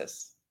to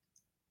Jesus.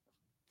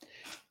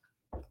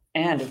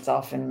 And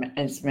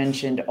it's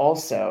mentioned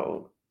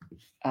also,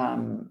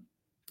 I'm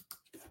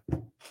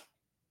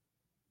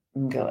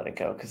gonna let it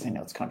go because I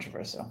know it's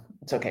controversial.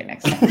 It's okay,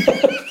 next time.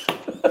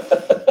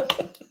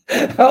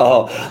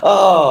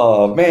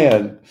 Oh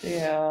man.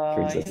 Yeah.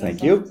 Carrie says,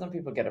 thank you. Some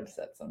people get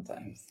upset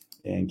sometimes.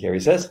 And Carrie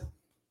says,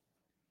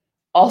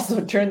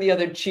 also, turn the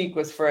other cheek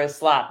was for a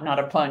slap, not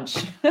a punch.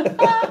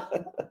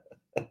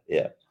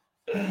 Yeah.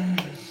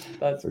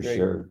 That's for great.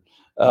 sure.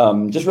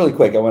 Just really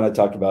quick, I want to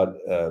talk about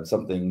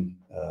something.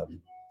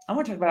 I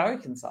want to talk about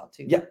Arkansas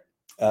too.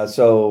 Yeah.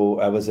 So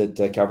I was at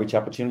Calvary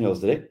Chapel, Chino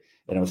Hills today,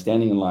 and I was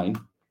standing in line.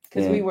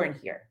 Because we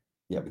weren't here.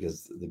 Yeah,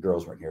 because the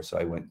girls weren't here. So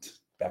I went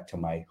back to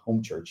my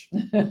home church.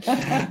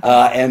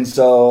 And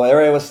so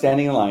there I was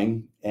standing in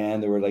line,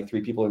 and there were like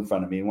 3 people in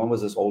front of me. And one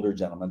was this older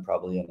gentleman,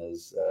 probably in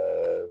his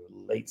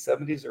late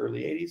 70s,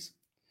 early 80s,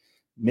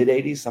 mid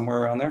 80s, somewhere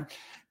around there.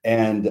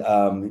 And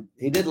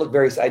he did look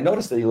I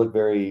noticed that he looked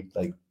very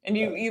like. And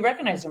you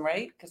recognized him,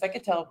 right? Because I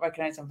could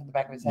recognize him from the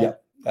back of his head.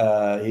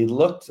 Yeah. He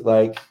looked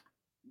like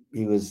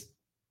he was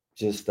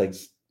just like,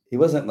 he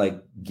wasn't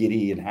like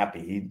giddy and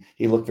happy.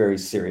 He looked very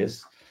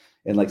serious,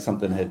 and like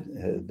something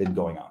had been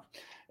going on.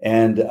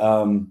 And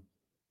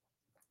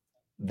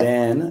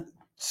then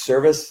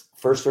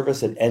first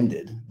service had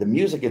ended. The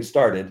music had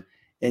started,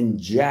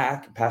 and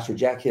Pastor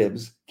Jack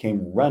Hibbs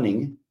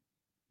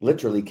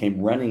literally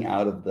came running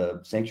out of the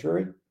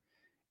sanctuary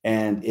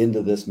and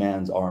into this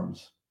man's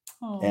arms.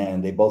 Oh.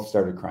 And they both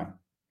started crying.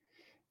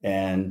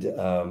 And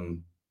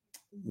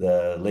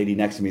the lady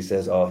next to me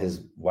says, oh,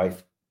 his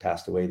wife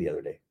passed away the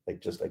other day,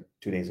 just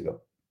 2 days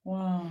ago.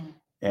 Wow.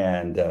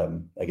 And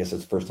I guess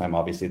it's the first time,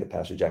 obviously, that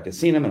Pastor Jack has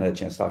seen him and had a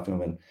chance to talk to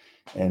him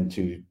and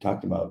to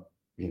talk to him about,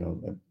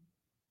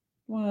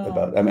 wow.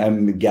 about.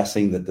 I'm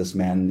guessing that this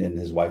man and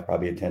his wife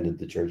probably attended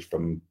the church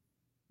from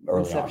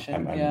early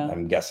on.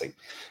 I'm guessing,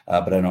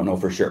 but I don't know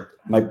for sure.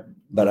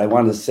 But I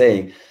wanted to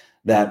say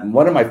that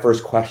one of my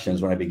first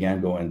questions when I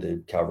began going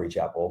to Calvary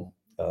Chapel,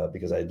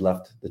 because I had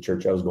left the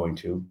church I was going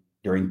to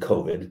during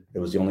COVID, it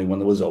was the only one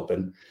that was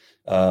open,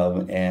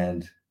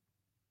 and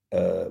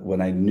when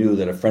I knew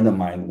that a friend of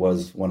mine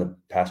was one of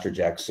Pastor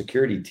Jack's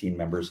security team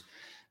members,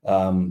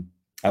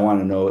 I want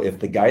to know if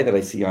the guy that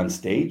I see on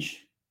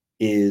stage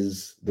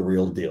is the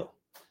real deal.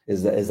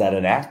 Is that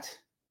an act,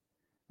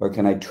 or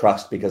can I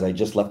trust, because I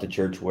just left a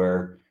church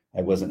where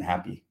I wasn't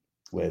happy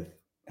with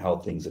how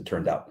things had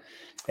turned out,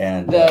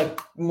 and the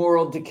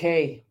moral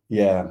decay.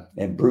 Yeah,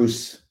 and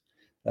Bruce,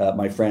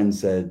 my friend,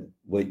 said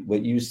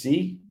what you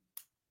see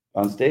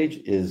on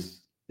stage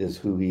is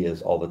who he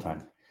is all the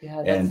time.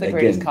 Yeah, that's the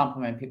greatest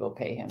compliment people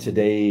pay him.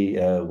 Today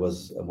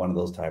was one of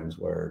those times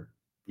where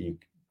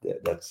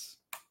that's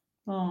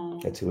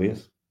who he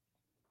is.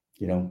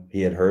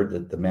 He had heard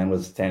that the man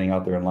was standing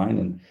out there in line,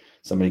 and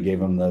somebody gave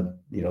him the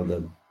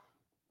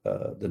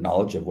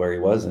knowledge of where he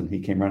was, and he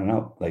came running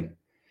out like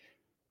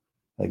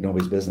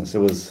nobody's business. It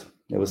was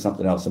it was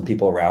something else. And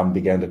people around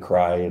began to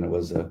cry, and it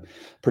was a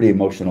pretty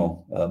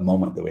emotional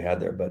moment that we had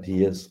there. But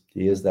he is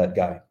that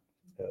guy.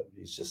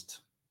 He's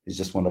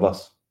just one of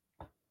us.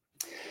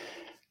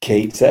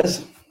 Kate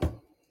says,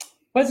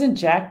 wasn't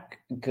Jack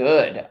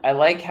good? I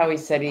like how he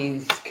said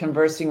he's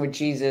conversing with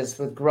Jesus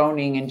with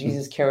groaning, and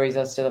Jesus carries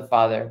us to the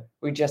Father.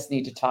 We just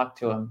need to talk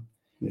to him.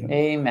 Yeah.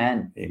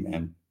 Amen.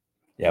 Amen.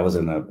 Yeah, it was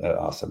an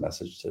awesome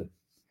message too,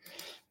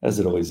 as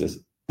it always is.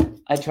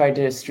 I tried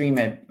to stream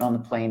it on the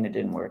plane. It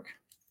didn't work.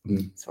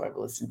 So I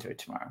will listen to it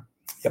tomorrow.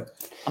 Yep.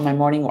 On my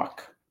morning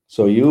walk.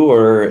 So you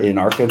were in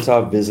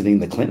Arkansas visiting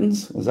the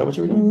Clintons? Is that what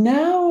you were doing?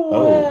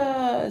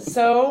 No.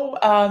 So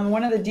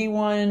one of the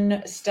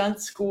D1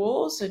 stunt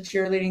schools, a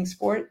cheerleading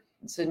sport,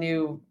 it's a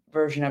new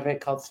version of it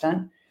called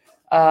Stunt,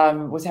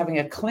 was having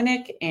a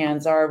clinic,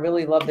 and Zara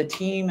really loved the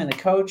team and the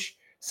coach.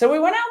 So we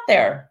went out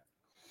there.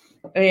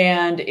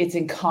 And it's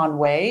in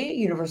Conway,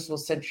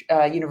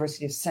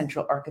 University of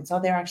Central Arkansas.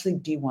 They're actually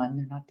D1.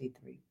 They're not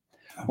D3.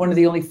 One of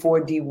the only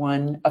 4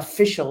 D1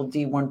 official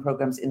D1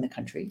 programs in the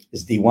country.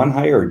 Is D1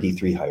 higher or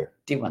D3 higher?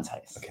 D1's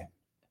highest. Okay.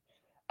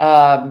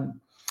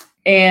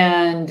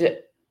 And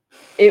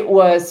it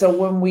was,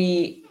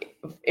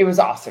 it was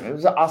awesome. It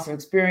was an awesome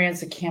experience.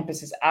 The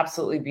campus is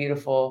absolutely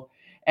beautiful.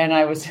 And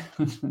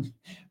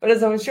but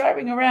as I was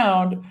driving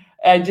around,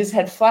 I just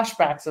had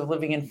flashbacks of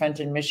living in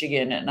Fenton,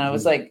 Michigan. And I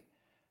was like,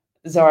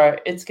 Zara,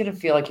 it's going to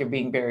feel like you're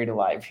being buried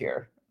alive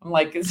here. I'm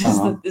like, this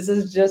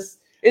is just,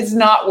 it's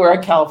not where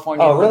a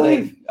California. Oh,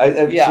 really?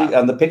 Yeah.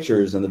 On the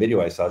pictures and the video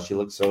I saw, she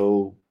looked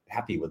so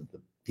happy with the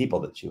people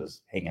that she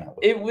was hanging out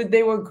with.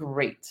 They were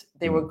great.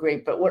 They were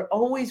great. But what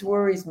always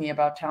worries me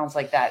about towns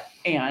like that,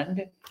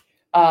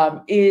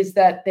 is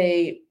that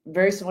they,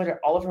 very similar to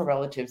all of her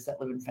relatives that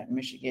live in Fenton,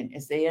 Michigan,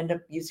 is they end up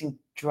using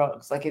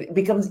drugs. Like it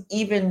becomes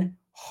even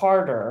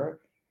harder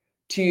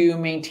to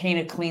maintain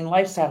a clean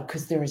lifestyle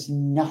because there is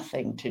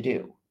nothing to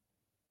do.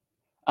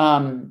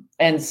 And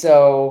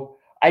so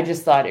I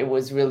just thought it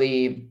was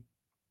really,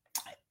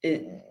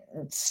 it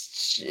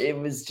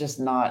was just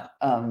not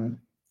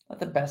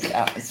the best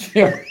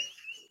atmosphere.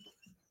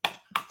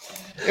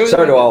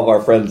 Sorry to all of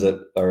our friends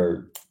that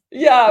are.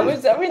 Yeah, it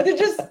was, I mean, they're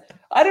just,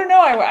 I don't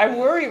know. I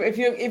worry if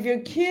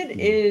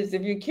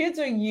your kids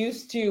are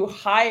used to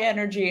high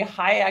energy,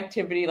 high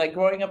activity, like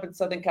growing up in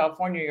Southern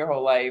California your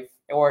whole life,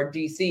 or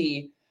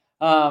DC,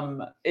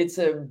 it's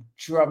a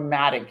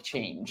dramatic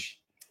change.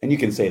 And you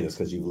can say this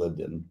because you've lived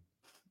in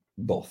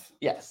both.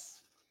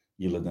 Yes.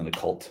 You lived in a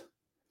cult.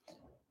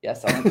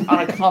 Yes, on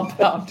a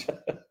compound.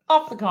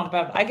 Off the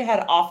compound. I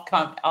had off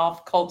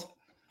cult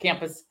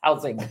campus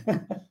housing.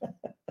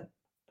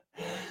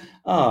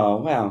 Oh,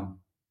 wow.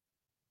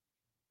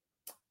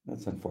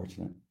 That's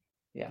unfortunate.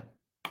 Yeah.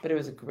 But it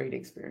was a great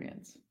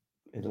experience.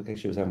 It looked like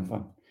she was having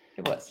fun.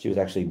 It was. She was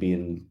actually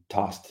being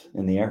tossed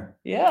in the air.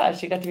 Yeah,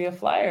 she got to be a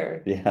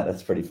flyer. Yeah,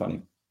 that's pretty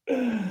funny.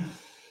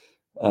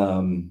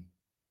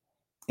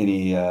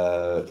 Any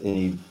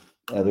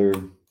other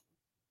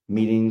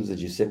meetings? Did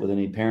you sit with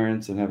any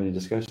parents and have any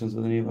discussions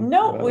with any of them?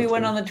 No, we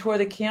went on the tour of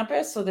the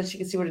campus so that she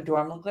could see what a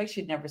dorm looked like.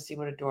 She'd never see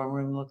what a dorm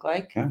room looked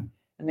like. Yeah.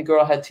 And the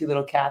girl had 2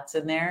 little cats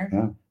in there.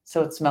 Yeah.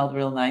 So it smelled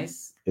real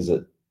nice. Is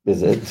it?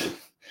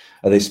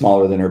 Are they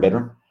smaller than her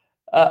bedroom?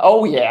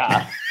 Oh,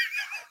 yeah.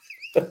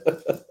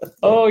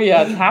 Oh,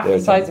 yeah. It's half the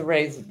size of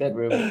Ray's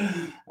bedroom.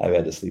 I've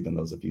had to sleep in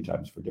those a few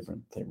times for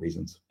different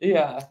reasons.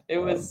 Yeah, it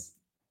was.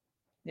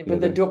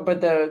 But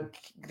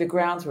the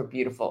grounds were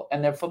beautiful,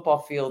 and their football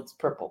field's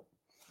purple.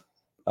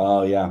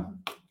 Oh, yeah.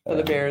 For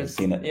the Bears. I've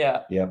seen it.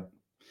 Yeah. Yep.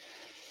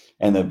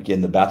 And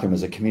the bathroom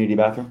is a community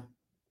bathroom?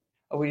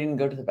 Oh, we didn't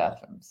go to the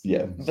bathrooms.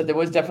 Yeah. But there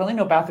was definitely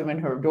no bathroom in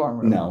her dorm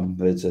room. No,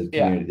 but it's a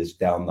community that's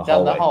down the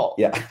hallway. Down the hall.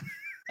 Yeah.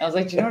 I was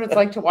like, do you know what it's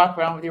like to walk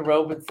around with your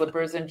robe and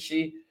slippers? And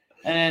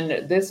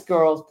this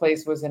girl's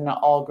place was in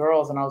all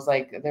girls. And I was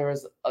like, there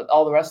was,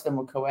 all the rest of them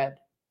were co-ed.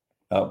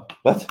 Oh,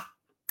 what?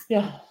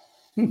 Yeah.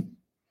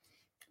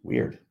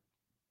 Weird.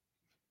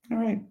 All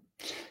right.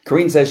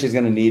 Corrine says she's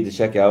going to need to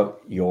check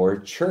out your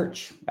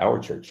church, our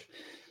church.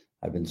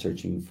 I've been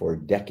searching for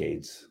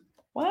decades.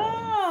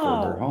 Wow.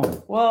 For her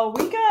home. Well,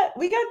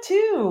 we got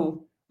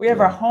 2. We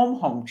have our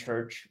home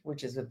church,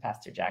 which is with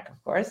Pastor Jack,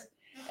 of course.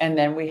 And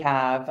then we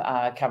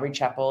have Calvary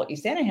Chapel,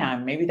 East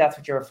Anaheim. Maybe that's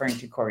what you're referring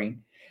to, Corrine.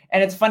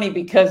 And it's funny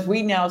because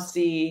we now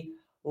see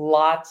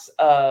lots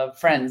of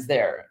friends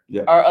there.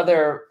 Yeah. Our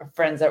other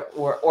friends that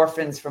were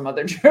orphans from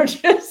other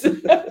churches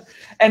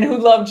and who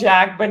love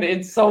Jack, but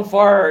it's so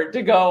far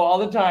to go all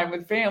the time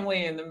with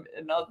family and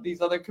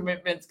these other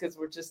commitments because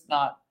we're just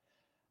not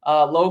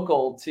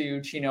local to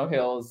Chino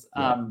Hills.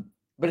 Yeah.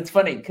 But it's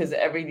funny because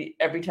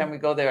every time we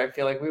go there, I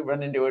feel like we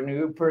run into a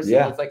new person.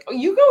 Yeah. It's like, oh,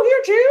 you go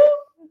here too?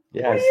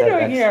 Yeah, what are you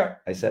doing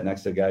here? I sat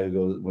next to a guy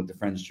who went to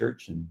Friends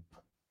Church and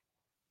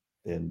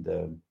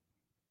that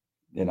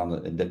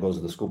goes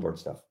to the school board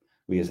stuff.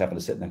 We just happen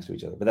to sit next to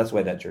each other, but that's the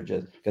way that church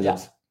is because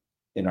it's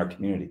in our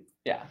community.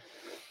 Yeah.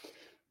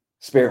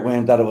 Spirit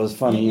Wind thought it was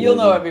funny. You'll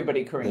know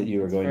everybody, Corrine. That you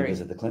were going to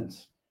visit the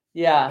Clintons.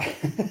 Yeah.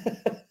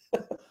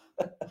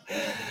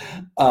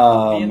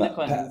 and the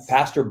Clintons.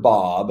 Pastor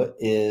Bob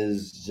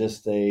is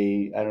just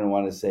I don't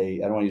want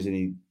to use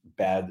any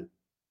bad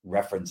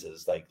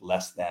references, like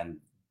less than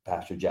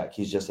Pastor Jack.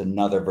 He's just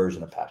another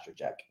version of Pastor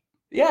Jack.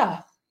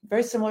 Yeah.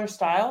 Very similar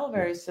style,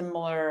 very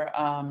similar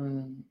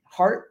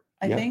heart,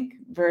 I think.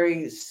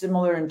 Very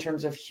similar in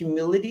terms of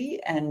humility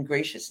and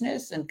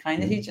graciousness and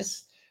kindness. He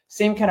just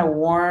same kind of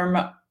warm,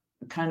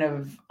 kind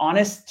of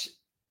honest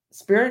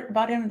spirit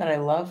about him that I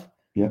love.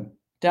 Yeah.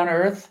 Down to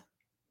earth.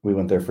 We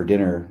went there for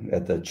dinner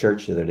at the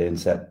church the other day and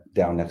sat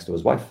down next to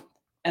his wife.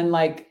 And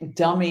like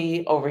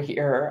dummy over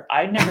here,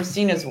 I'd never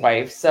seen his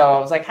wife. So I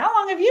was like, how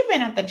long have you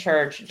been at the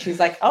church? And she's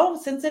like, oh,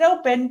 since it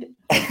opened.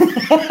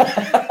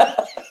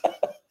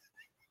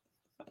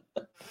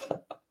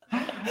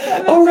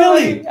 Oh,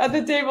 really? At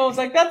the table, I was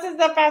like, that's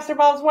Pastor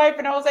Bob's wife.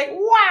 And I was like,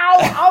 wow,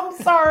 I'm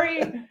sorry.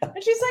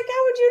 And she's like,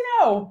 how would you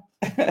know?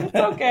 It's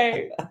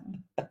okay.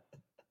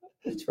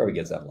 She probably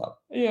gets that a lot.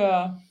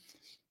 Yeah.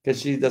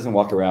 Because she doesn't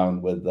walk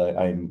around with,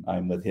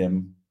 I'm with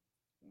him,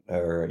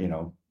 or,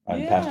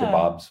 I'm Pastor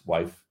Bob's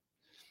wife.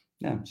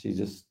 Yeah,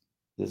 this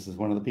is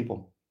one of the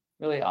people.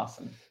 Really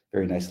awesome.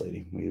 Very nice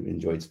lady. We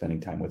enjoyed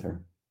spending time with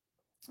her.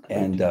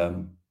 And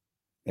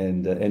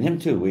him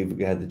too. We've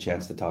had the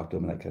chance to talk to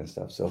him and that kind of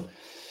stuff. So,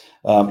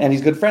 and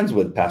he's good friends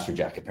with Pastor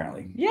Jack,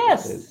 apparently.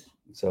 Yes.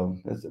 So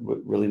that's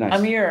really nice.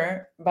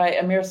 Amir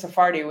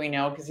Sephardi, we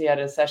know, because he had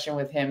a session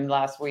with him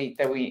last week,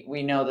 that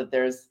we know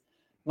that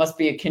must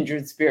be a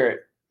kindred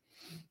spirit.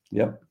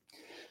 Yep.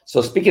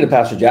 So speaking of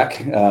Pastor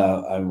Jack,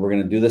 we're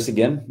going to do this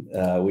again.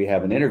 We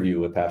have an interview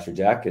with Pastor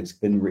Jack. It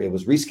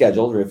was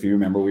rescheduled, or if you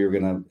remember, we were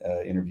going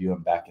to interview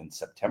him back in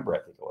September, I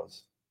think it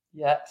was.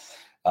 Yes.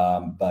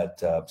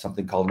 But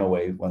something called him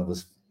away. One of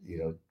his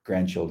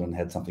grandchildren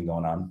had something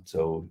going on,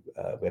 so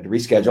we had to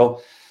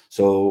reschedule.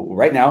 So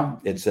right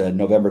now it's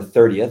November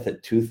 30th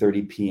at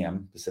 2:30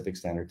 p.m. Pacific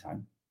Standard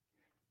Time.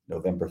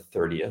 November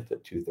 30th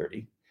at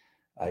 2:30.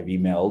 I've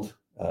emailed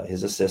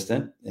his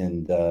assistant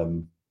and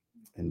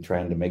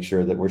trying to make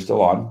sure that we're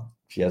still on.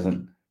 She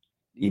hasn't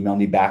emailed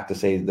me back to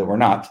say that we're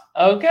not.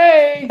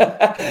 Okay.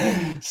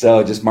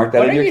 So just mark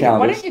that in your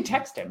calendar. Why didn't you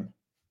text him?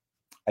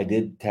 I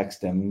did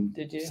text him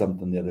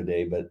something the other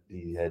day, but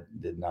he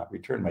did not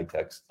return my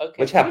text,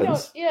 which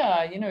happens. He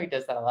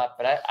does that a lot,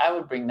 but I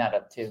would bring that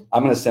up too.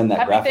 I'm going to send that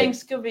Happy graphic.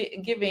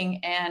 Thanksgiving,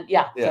 and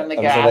send the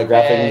graphic. Send that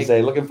graphic and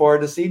say, looking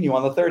forward to seeing you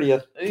on the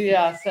 30th.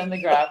 Yeah, send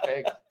the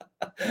graphic.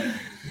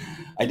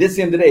 I did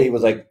see him today. He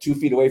was like 2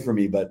 feet away from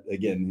me, but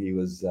again, he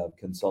was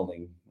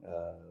consoling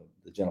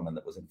the gentleman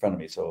that was in front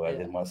of me. So I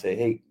didn't want to say,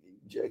 hey,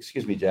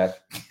 excuse me,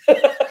 Jack.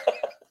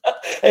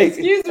 Hey,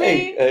 excuse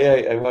me.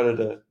 Hey, I wanted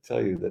to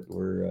tell you that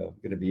we're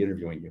going to be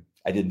interviewing you.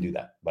 I didn't do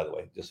that, by the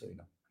way, just so you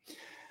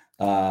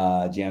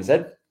know. Jan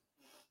said,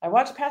 I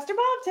watched Pastor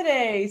Bob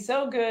today.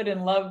 So good,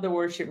 and loved the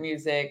worship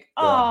music.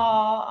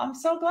 Oh, I'm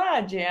so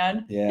glad,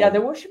 Jan. Yeah,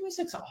 the worship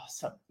music's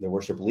awesome. The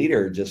worship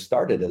leader just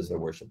started as the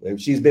worship.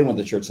 She's been with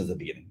the church since the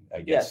beginning,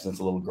 I guess, since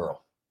a little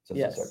girl.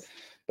 Yes.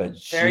 But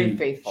very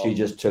faithful. She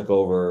just took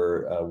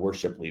over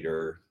worship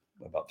leader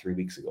about 4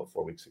 weeks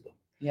ago.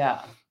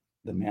 Yeah.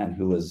 The man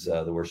who was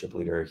the worship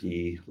leader,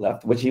 he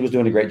left, which he was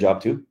doing a great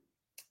job too.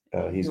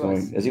 Is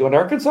he going to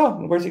Arkansas?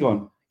 Where's he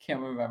going? Can't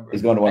remember.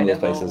 He's going to one of those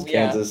places,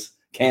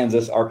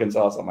 Kansas,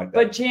 Arkansas, something like that.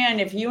 But Jan,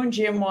 if you and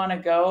Jim want to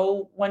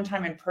go one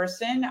time in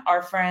person,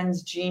 our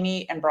friends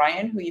Jeannie and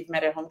Brian, who you've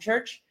met at home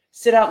church,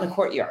 sit out in the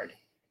courtyard.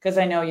 Because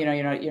I know,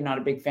 you're not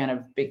a big fan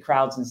of big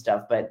crowds and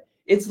stuff, but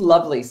it's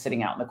lovely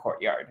sitting out in the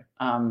courtyard.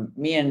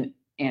 Me and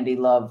Andy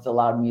love the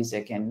loud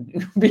music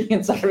and being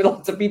inside with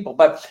lots of people,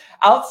 but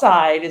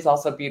outside is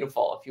also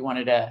beautiful if you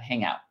wanted to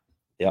hang out.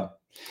 Yeah.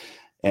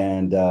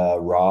 And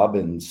Rob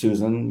and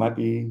Susan might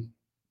be.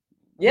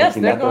 Yes,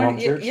 they're going.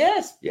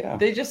 Yes. Yeah.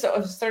 They just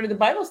started the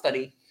Bible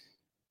study.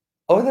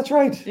 Oh, that's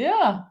right.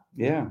 Yeah.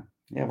 Yeah.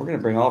 Yeah. We're going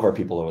to bring all of our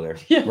people over there.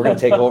 Yeah. We're going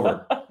to take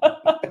over.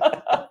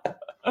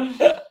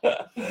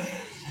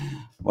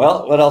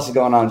 Well, what else is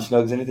going on,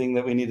 Schnugs? Anything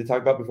that we need to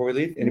talk about before we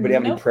leave? Anybody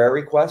have any prayer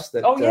requests?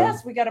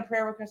 Yes, we got a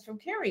prayer request from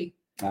Carrie.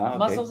 Okay.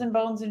 Muscles and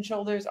bones and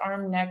shoulders,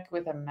 arm, neck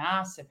with a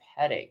massive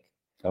headache.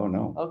 Oh,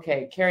 no.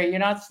 Okay, Carrie, you're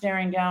not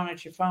staring down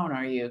at your phone,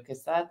 are you?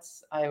 Because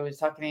I was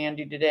talking to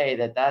Andy today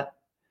that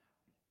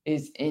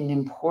is an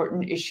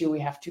important issue we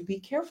have to be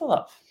careful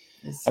of.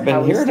 I've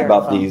been hearing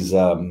about these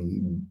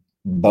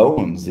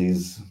bones,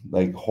 these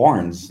like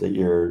horns that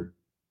your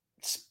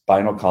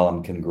spinal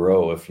column can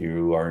grow if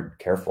you aren't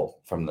careful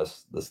from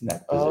this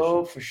neck position.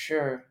 Oh, for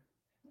sure.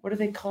 What are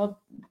they called?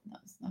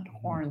 It's not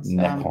horns.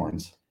 Neck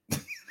horns.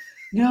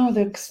 No,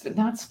 they're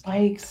not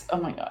spikes.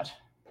 Oh my God.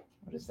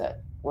 What is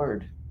that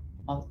word?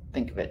 I'll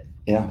think of it.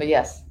 Yeah. But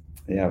yes.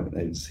 Yeah,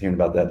 I was hearing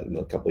about that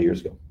a couple of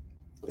years ago.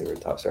 They were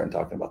starting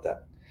talking about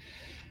that.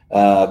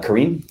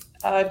 Kareen?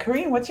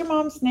 Kareen, what's your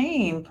mom's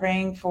name?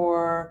 Praying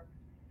for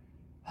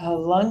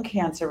lung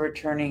cancer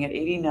returning at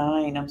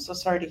 89. I'm so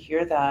sorry to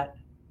hear that.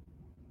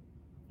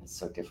 It's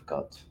so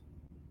difficult.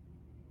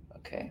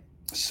 Okay.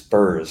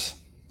 Spurs.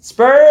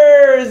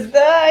 Spurs.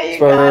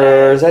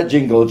 Spurs. That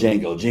jingle,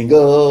 jingle,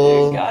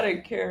 jingle. You got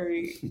it,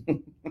 Carrie.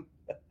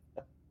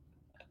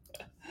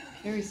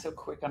 Carrie's so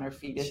quick on her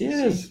feet, She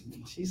isn't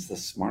is. She's the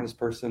smartest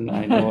person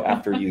I know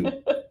after you.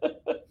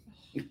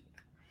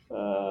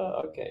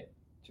 Okay.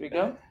 Should we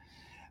go?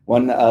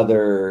 One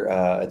other,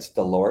 it's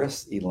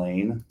Dolores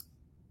Elaine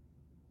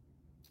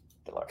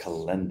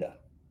Calenda.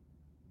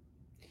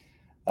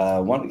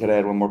 Could I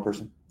add one more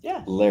person?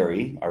 Yeah.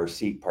 Larry, our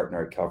Sikh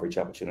partner at Calvary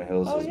Chapel, Chino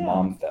Hills, his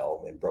mom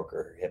fell and broke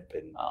her hip,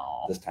 and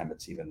this time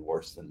it's even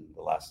worse than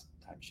the last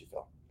time she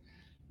fell.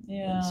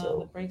 Yeah, so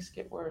the breaks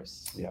get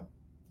worse. Yeah.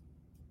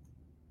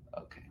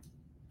 Okay.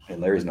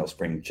 And Larry's no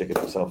spring chicken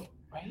himself.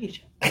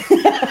 Right.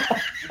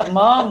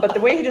 Mom, but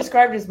the way he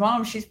described his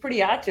mom, she's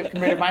pretty active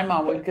compared to my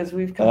mom because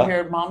we've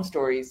compared mom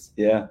stories.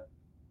 Yeah.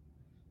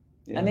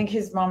 I think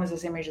his mom is the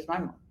same age as my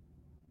mom.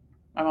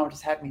 My mom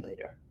just had me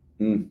later.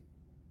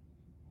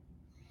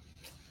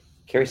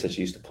 Carrie said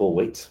she used to pull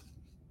weights.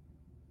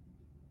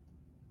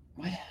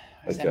 What?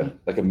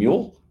 Like a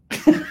mule?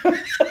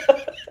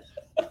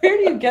 Where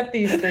do you get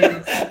these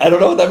things? I don't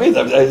know what that means.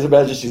 I just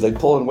imagine she's like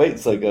pulling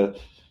weights like a...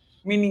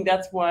 Meaning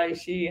that's why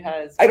she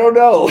has... I don't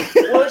know.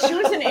 Well, she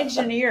was an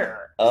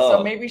engineer.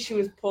 So maybe she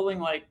was pulling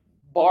like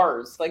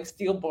bars, like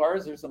steel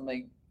bars or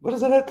something. What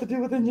does that have to do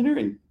with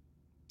engineering?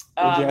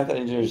 I thought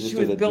engineers just she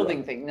was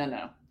building things.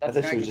 No. I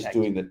thought she was just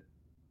doing the...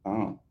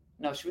 Oh.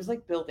 No, she was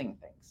like building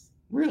things.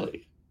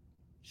 Really?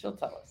 She'll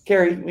tell us.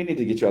 Carrie, we need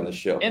to get you on the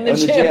show. In the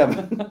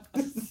gym.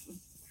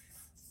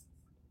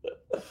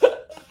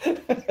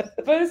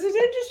 But it's an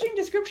interesting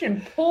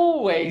description.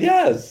 Pull weights.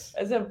 Yes.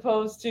 As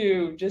opposed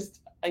to just,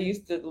 I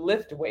used to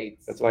lift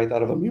weights. That's why I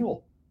thought of a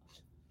mule.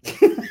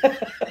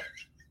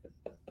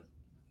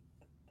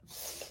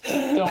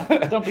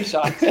 Don't be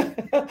shocked.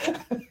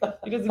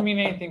 He doesn't mean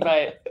anything by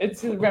it.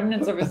 It's the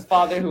remnants of his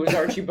father, who was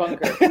Archie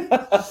Bunker.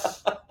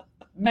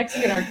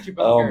 Mexican Archie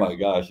Bunker. Oh my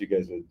gosh, you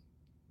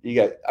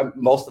got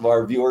most of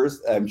our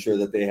viewers, I'm sure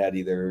that they had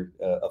either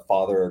a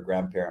father or a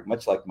grandparent,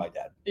 much like my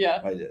dad.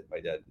 Yeah. My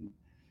dad,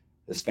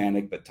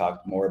 Hispanic, but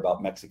talked more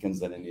about Mexicans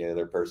than any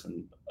other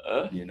person.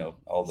 All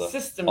the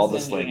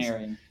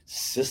engineering.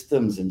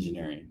 Systems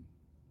engineering.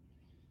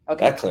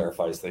 Okay. That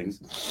clarifies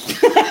things.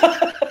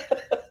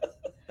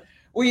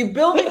 Were you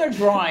building or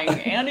drawing?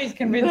 Andy's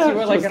convinced you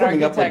were like an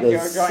architect. You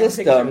were drawing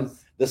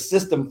pictures. The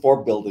system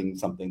for building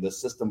something. The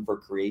system for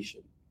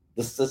creation.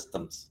 The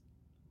systems.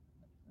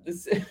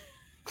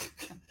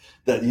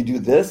 That you do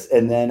this,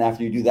 and then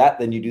after you do that,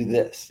 then you do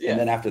this. Yes. And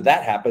then after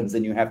that happens,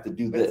 then you have to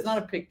do this. It's not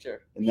a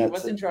picture. And she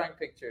wasn't drawing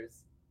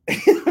pictures.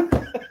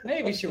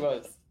 Maybe she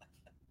was.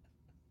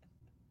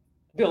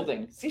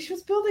 Building. See, she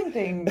was building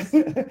things.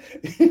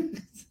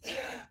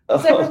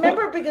 I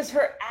remember because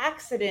her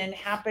accident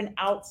happened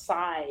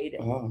outside.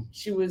 Oh.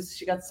 She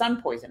got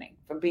sun poisoning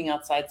from being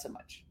outside so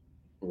much.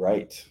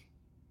 Right.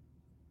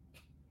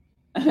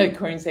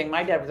 Corinne's saying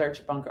my dad was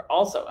Archie Bunker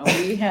also, and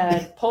we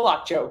had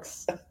Pollock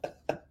jokes.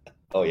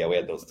 Oh yeah, we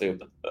had those too.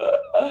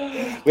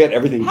 We had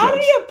everything. How do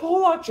you have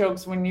Pollock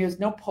jokes when there's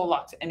no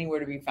Pollocks anywhere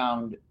to be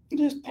found?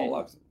 Just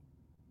Pollocks.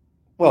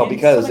 Well,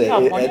 because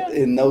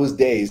in those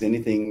days,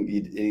 anytime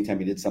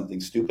you did something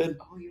stupid,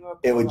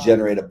 it would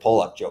generate a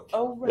Pollock joke.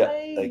 Oh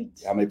right. Yeah, like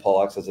how many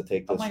Pollocks does it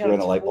take to screw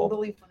in a light bulb? I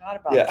totally forgot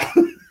about that.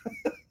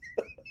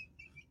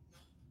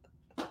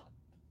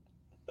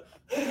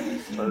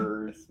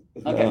 Spurs.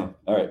 Okay.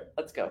 All right.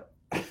 Let's go.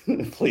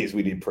 Please,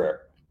 we need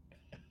prayer.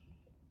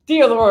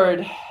 Dear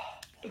Lord,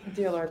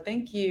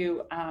 thank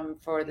you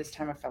for this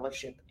time of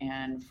fellowship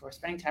and for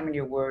spending time in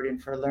your word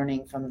and for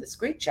learning from this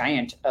great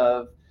giant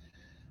of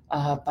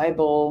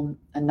Bible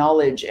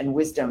knowledge and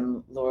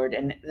wisdom, Lord.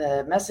 And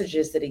the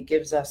messages that he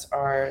gives us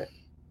are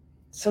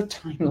so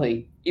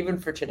timely, even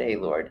for today,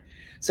 Lord.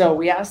 So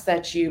we ask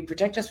that you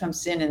protect us from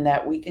sin and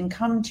that we can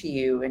come to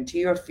you and to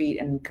your feet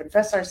and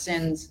confess our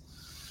sins.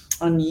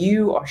 And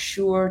you are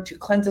sure to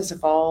cleanse us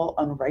of all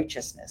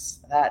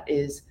unrighteousness. That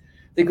is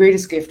the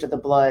greatest gift of the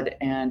blood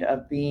and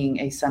of being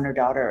a son or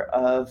daughter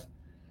of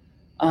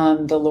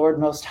the Lord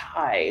Most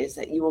High, is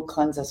that you will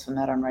cleanse us from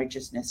that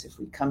unrighteousness if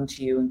we come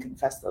to you and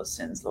confess those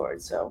sins,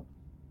 Lord. So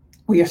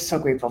we are so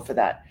grateful for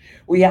that.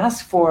 We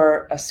ask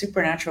for a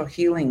supernatural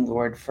healing,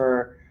 Lord,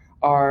 for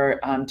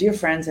our dear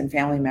friends and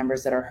family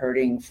members that are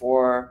hurting,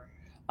 for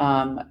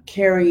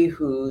Carrie,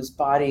 whose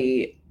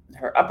body,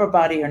 her upper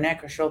body, her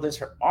neck, her shoulders,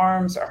 her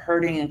arms are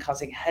hurting and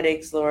causing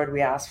headaches, Lord. We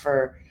ask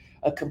for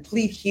a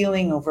complete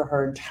healing over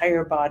her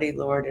entire body,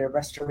 Lord, a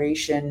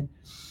restoration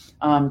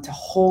to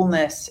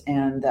wholeness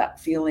and that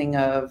feeling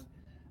of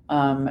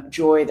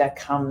joy that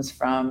comes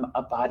from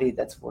a body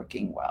that's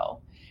working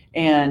well.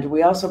 And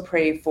we also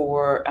pray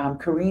for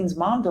Kareen's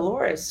mom,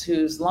 Dolores,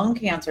 whose lung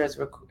cancer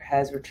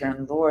has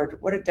returned. Lord,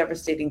 what a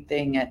devastating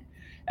thing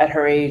at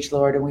her age,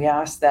 Lord. And we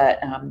ask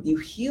that you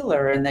heal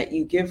her and that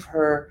you give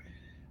her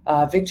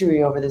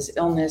victory over this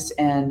illness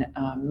and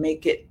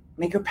make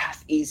her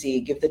path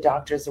easy. Give the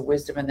doctors the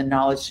wisdom and the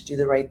knowledge to do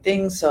the right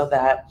things so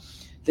that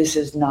this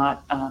is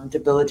not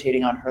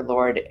debilitating on her,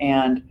 Lord.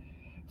 And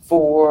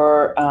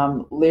for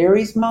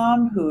Larry's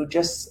mom, who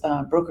just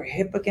broke her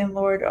hip again,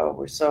 Lord,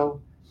 we're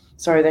so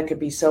sorry. That could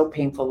be so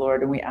painful,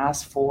 Lord. And we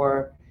ask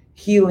for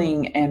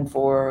healing and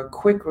for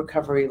quick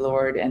recovery,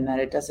 Lord, and that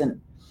it doesn't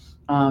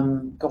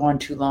go on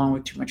too long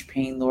with too much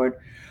pain, Lord.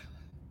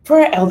 For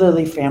our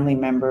elderly family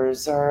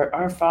members,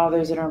 our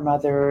fathers and our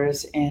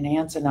mothers and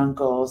aunts and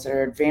uncles that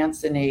are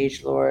advanced in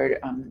age, Lord,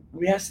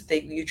 we ask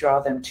that you draw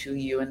them to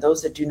you. And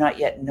those that do not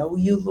yet know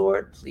you,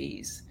 Lord,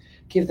 please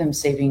give them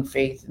saving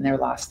faith in their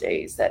last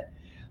days, that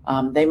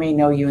they may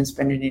know you and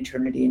spend an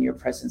eternity in your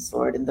presence,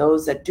 Lord. And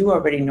those that do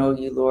already know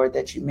you, Lord,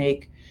 that you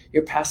make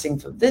your passing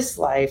from this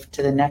life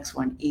to the next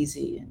one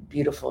easy and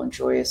beautiful and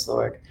joyous,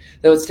 Lord.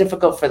 Though it's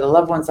difficult for the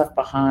loved ones left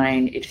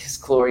behind, it is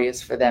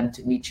glorious for them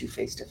to meet you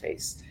face to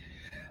face.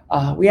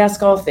 We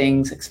ask all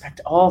things,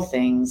 expect all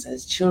things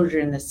as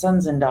children, as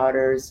sons and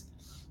daughters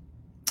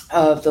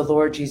of the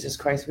Lord Jesus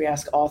Christ. We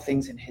ask all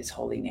things in his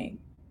holy name.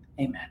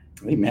 Amen.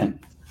 Amen.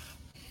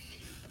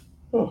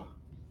 Oh.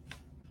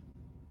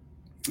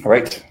 All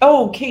right.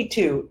 Oh, Kate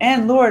too.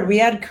 And Lord, we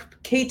add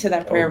Kate to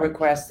that prayer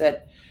request,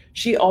 that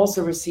she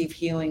also receive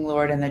healing,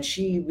 Lord, and that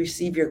she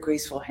receive your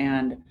graceful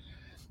hand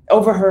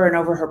over her and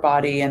over her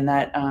body, and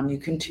that you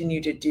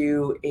continue to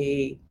do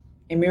a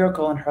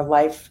miracle in her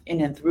life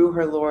in and through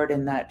her, Lord,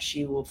 and that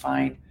she will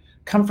find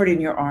comfort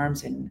in your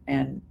arms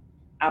and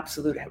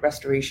absolute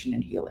restoration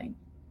and healing.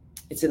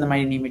 It's in the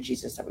mighty name of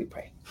Jesus that we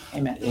pray.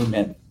 Amen.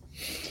 Amen.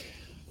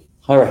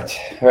 All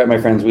right, my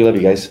friends. We love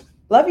you guys.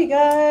 Love you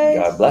guys.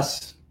 God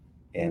bless.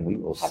 And we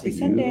will Happy see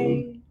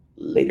Sunday. you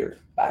later.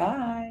 Bye.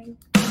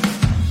 Bye.